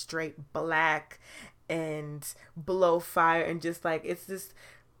just straight black and blow fire. And just like, it's just,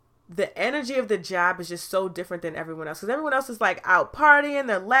 the energy of the Jab is just so different than everyone else. Because everyone else is like out partying,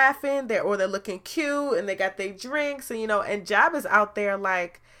 they're laughing, they're looking cute, and they got their drinks. And Jab is out there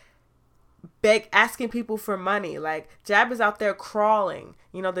like, asking people for money. Like, Jab is out there crawling.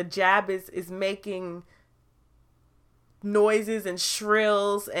 The Jab is making noises and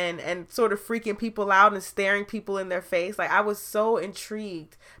shrills and sort of freaking people out and staring people in their face. Like, I was so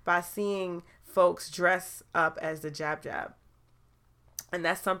intrigued by seeing folks dress up as the Jab. And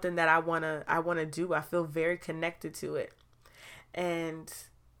that's something that I wanna do. I feel very connected to it. And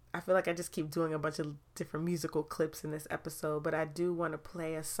I feel like I just keep doing a bunch of different musical clips in this episode, but I do want to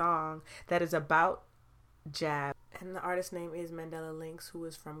play a song that is about Jab. And the artist's name is Mandela Lynx, who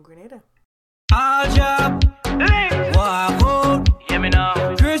is from Grenada. All Jab, Lynx, walk out, hear me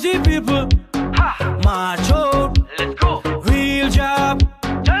now. Crazy people, ha, march out, let's go. Real Jab,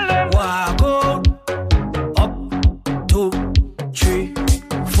 tell them, walk out, up, 2, 3,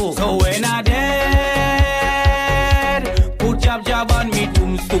 4. So when I dead, put Jab on me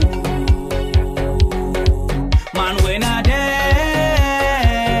tombstone. Man, when I dead,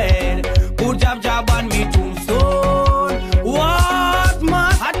 put Jab on me tombstone. What,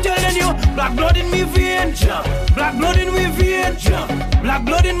 man? I'm telling you, black blood in me vein, black blood in me vein, black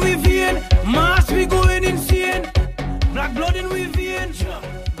blood in me vein. Mass be going insane. Black blood in me vein,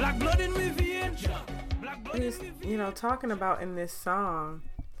 black blood in me vein, black blood in me vein. Talking about in this song,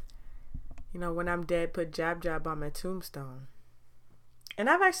 when I'm dead, put Jab on my tombstone. And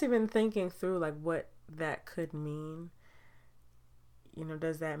I've actually been thinking through like what that could mean.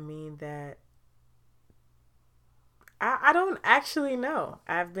 Does that mean that I don't actually know.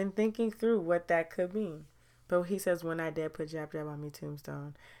 I've been thinking through what that could mean. But he says, when I dead, put Jab on me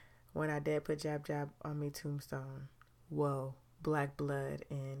tombstone. When I dead, put Jab on me tombstone. Whoa, black blood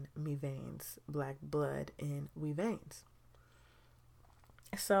in me veins. Black blood in we veins.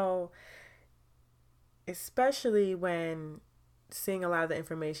 So, especially when seeing a lot of the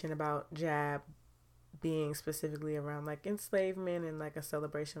information about Jab being specifically around like enslavement and like a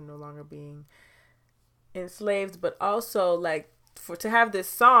celebration of no longer being enslaved, but also like to have this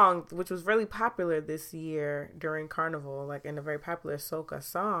song, which was really popular this year during Carnival, like in a very popular soca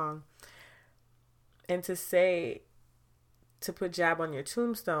song, and to put Jab on your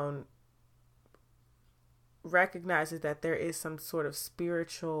tombstone recognizes that there is some sort of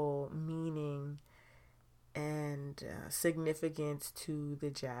spiritual meaning and significance to the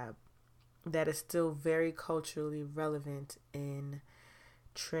Jab that is still very culturally relevant in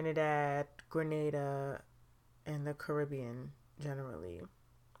Trinidad, Grenada, and the Caribbean generally.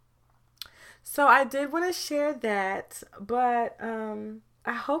 So I did want to share that, but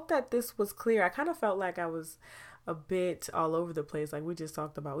I hope that this was clear. I kind of felt like I was a bit all over the place. Like we just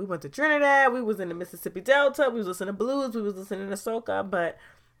talked about, we went to Trinidad, we was in the Mississippi Delta, we was listening to blues, we was listening to soca, but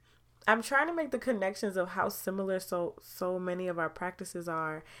I'm trying to make the connections of how similar so many of our practices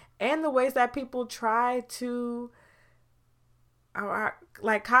are, and the ways that people try to,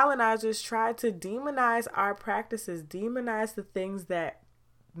 like colonizers try to demonize our practices, demonize the things that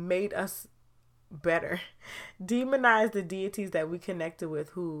made us better. Demonize the deities that we connected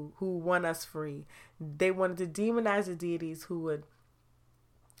with who won us free. They wanted to demonize the deities who would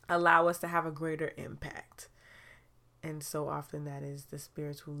allow us to have a greater impact. And so often that is the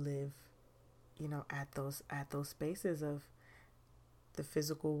spirits who live, at those spaces of the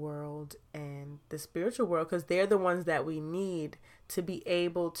physical world and the spiritual world, because they're the ones that we need to be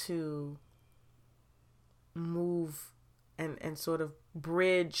able to move and sort of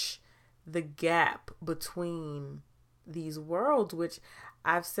bridge the gap between these worlds, which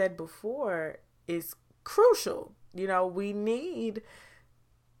I've said before is crucial. We need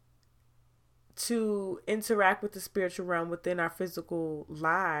to interact with the spiritual realm within our physical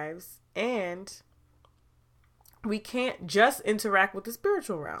lives, and we can't just interact with the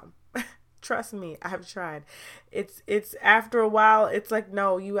spiritual realm. Trust me, I've tried. It's after a while, it's like,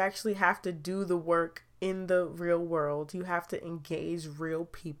 no, you actually have to do the work in the real world. You have to engage real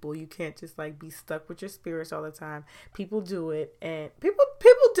people. You can't just like be stuck with your spirits all the time. People do it, and people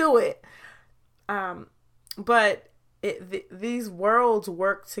do it. But these worlds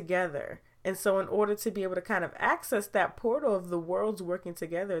work together. And so in order to be able to kind of access that portal of the worlds working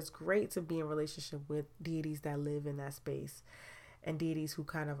together, it's great to be in relationship with deities that live in that space, and deities who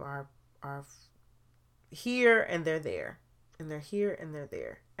kind of are here and they're there, and they're here and they're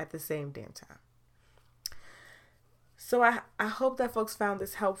there at the same damn time. So I hope that folks found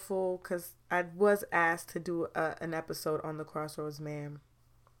this helpful, because I was asked to do an episode on the Crossroads Man.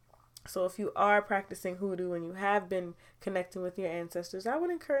 So if you are practicing hoodoo and you have been connecting with your ancestors, I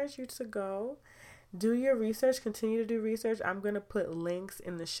would encourage you to go do your research, continue to do research. I'm going to put links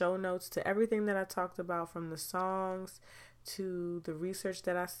in the show notes to everything that I talked about, from the songs to the research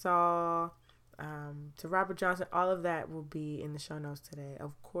that I saw, to Robert Johnson. All of that will be in the show notes today.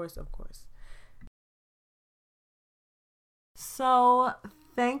 Of course. So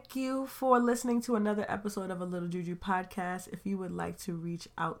thank you for listening to another episode of A Little Juju Podcast. If you would like to reach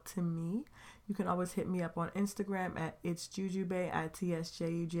out to me, you can always hit me up on Instagram at It's Jujube,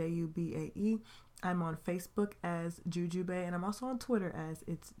 ITSJUJUBAE. I'm on Facebook as Jujube, and I'm also on Twitter as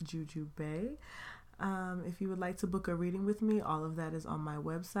It's Jujube. If you would like to book a reading with me, all of that is on my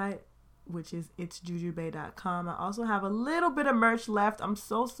website, which is itsjujube.com. I also have a little bit of merch left. I'm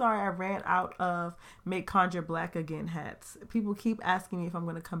so sorry I ran out of Make Conjure Black Again hats. People keep asking me if I'm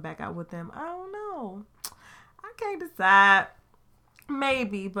going to come back out with them. I don't know. I can't decide.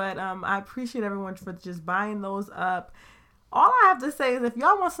 Maybe, but I appreciate everyone for just buying those up. All I have to say is, if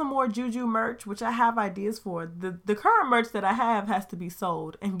y'all want some more Juju merch, which I have ideas for, the current merch that I have has to be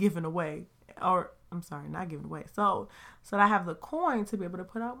sold and given away. Or, I'm sorry, not given away. Sold. So that I have the coin to be able to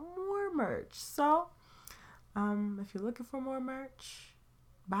put out more merch. So, if you're looking for more merch,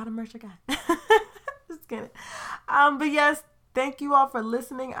 buy the merch I got. Just kidding. But yes, thank you all for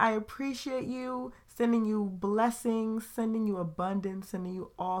listening. I appreciate you. Sending you blessings, sending you abundance, sending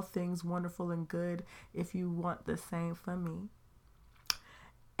you all things wonderful and good, if you want the same for me.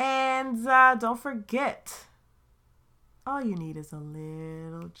 And don't forget, all you need is a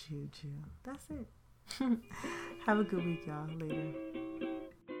little juju. That's it. Have a good week, y'all. Later.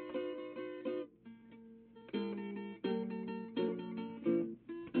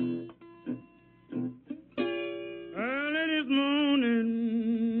 Early this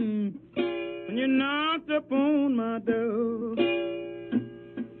morning, when you knocked upon my door,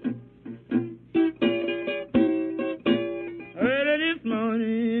 early this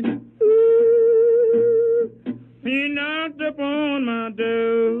morning, ooh, when you knocked upon my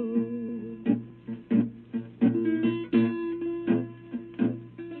door,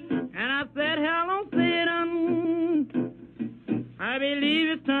 and I said, hello, Satan, I believe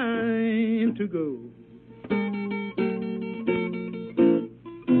it's time to go.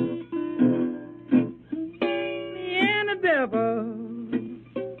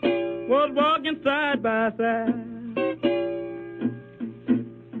 Was walking side by side.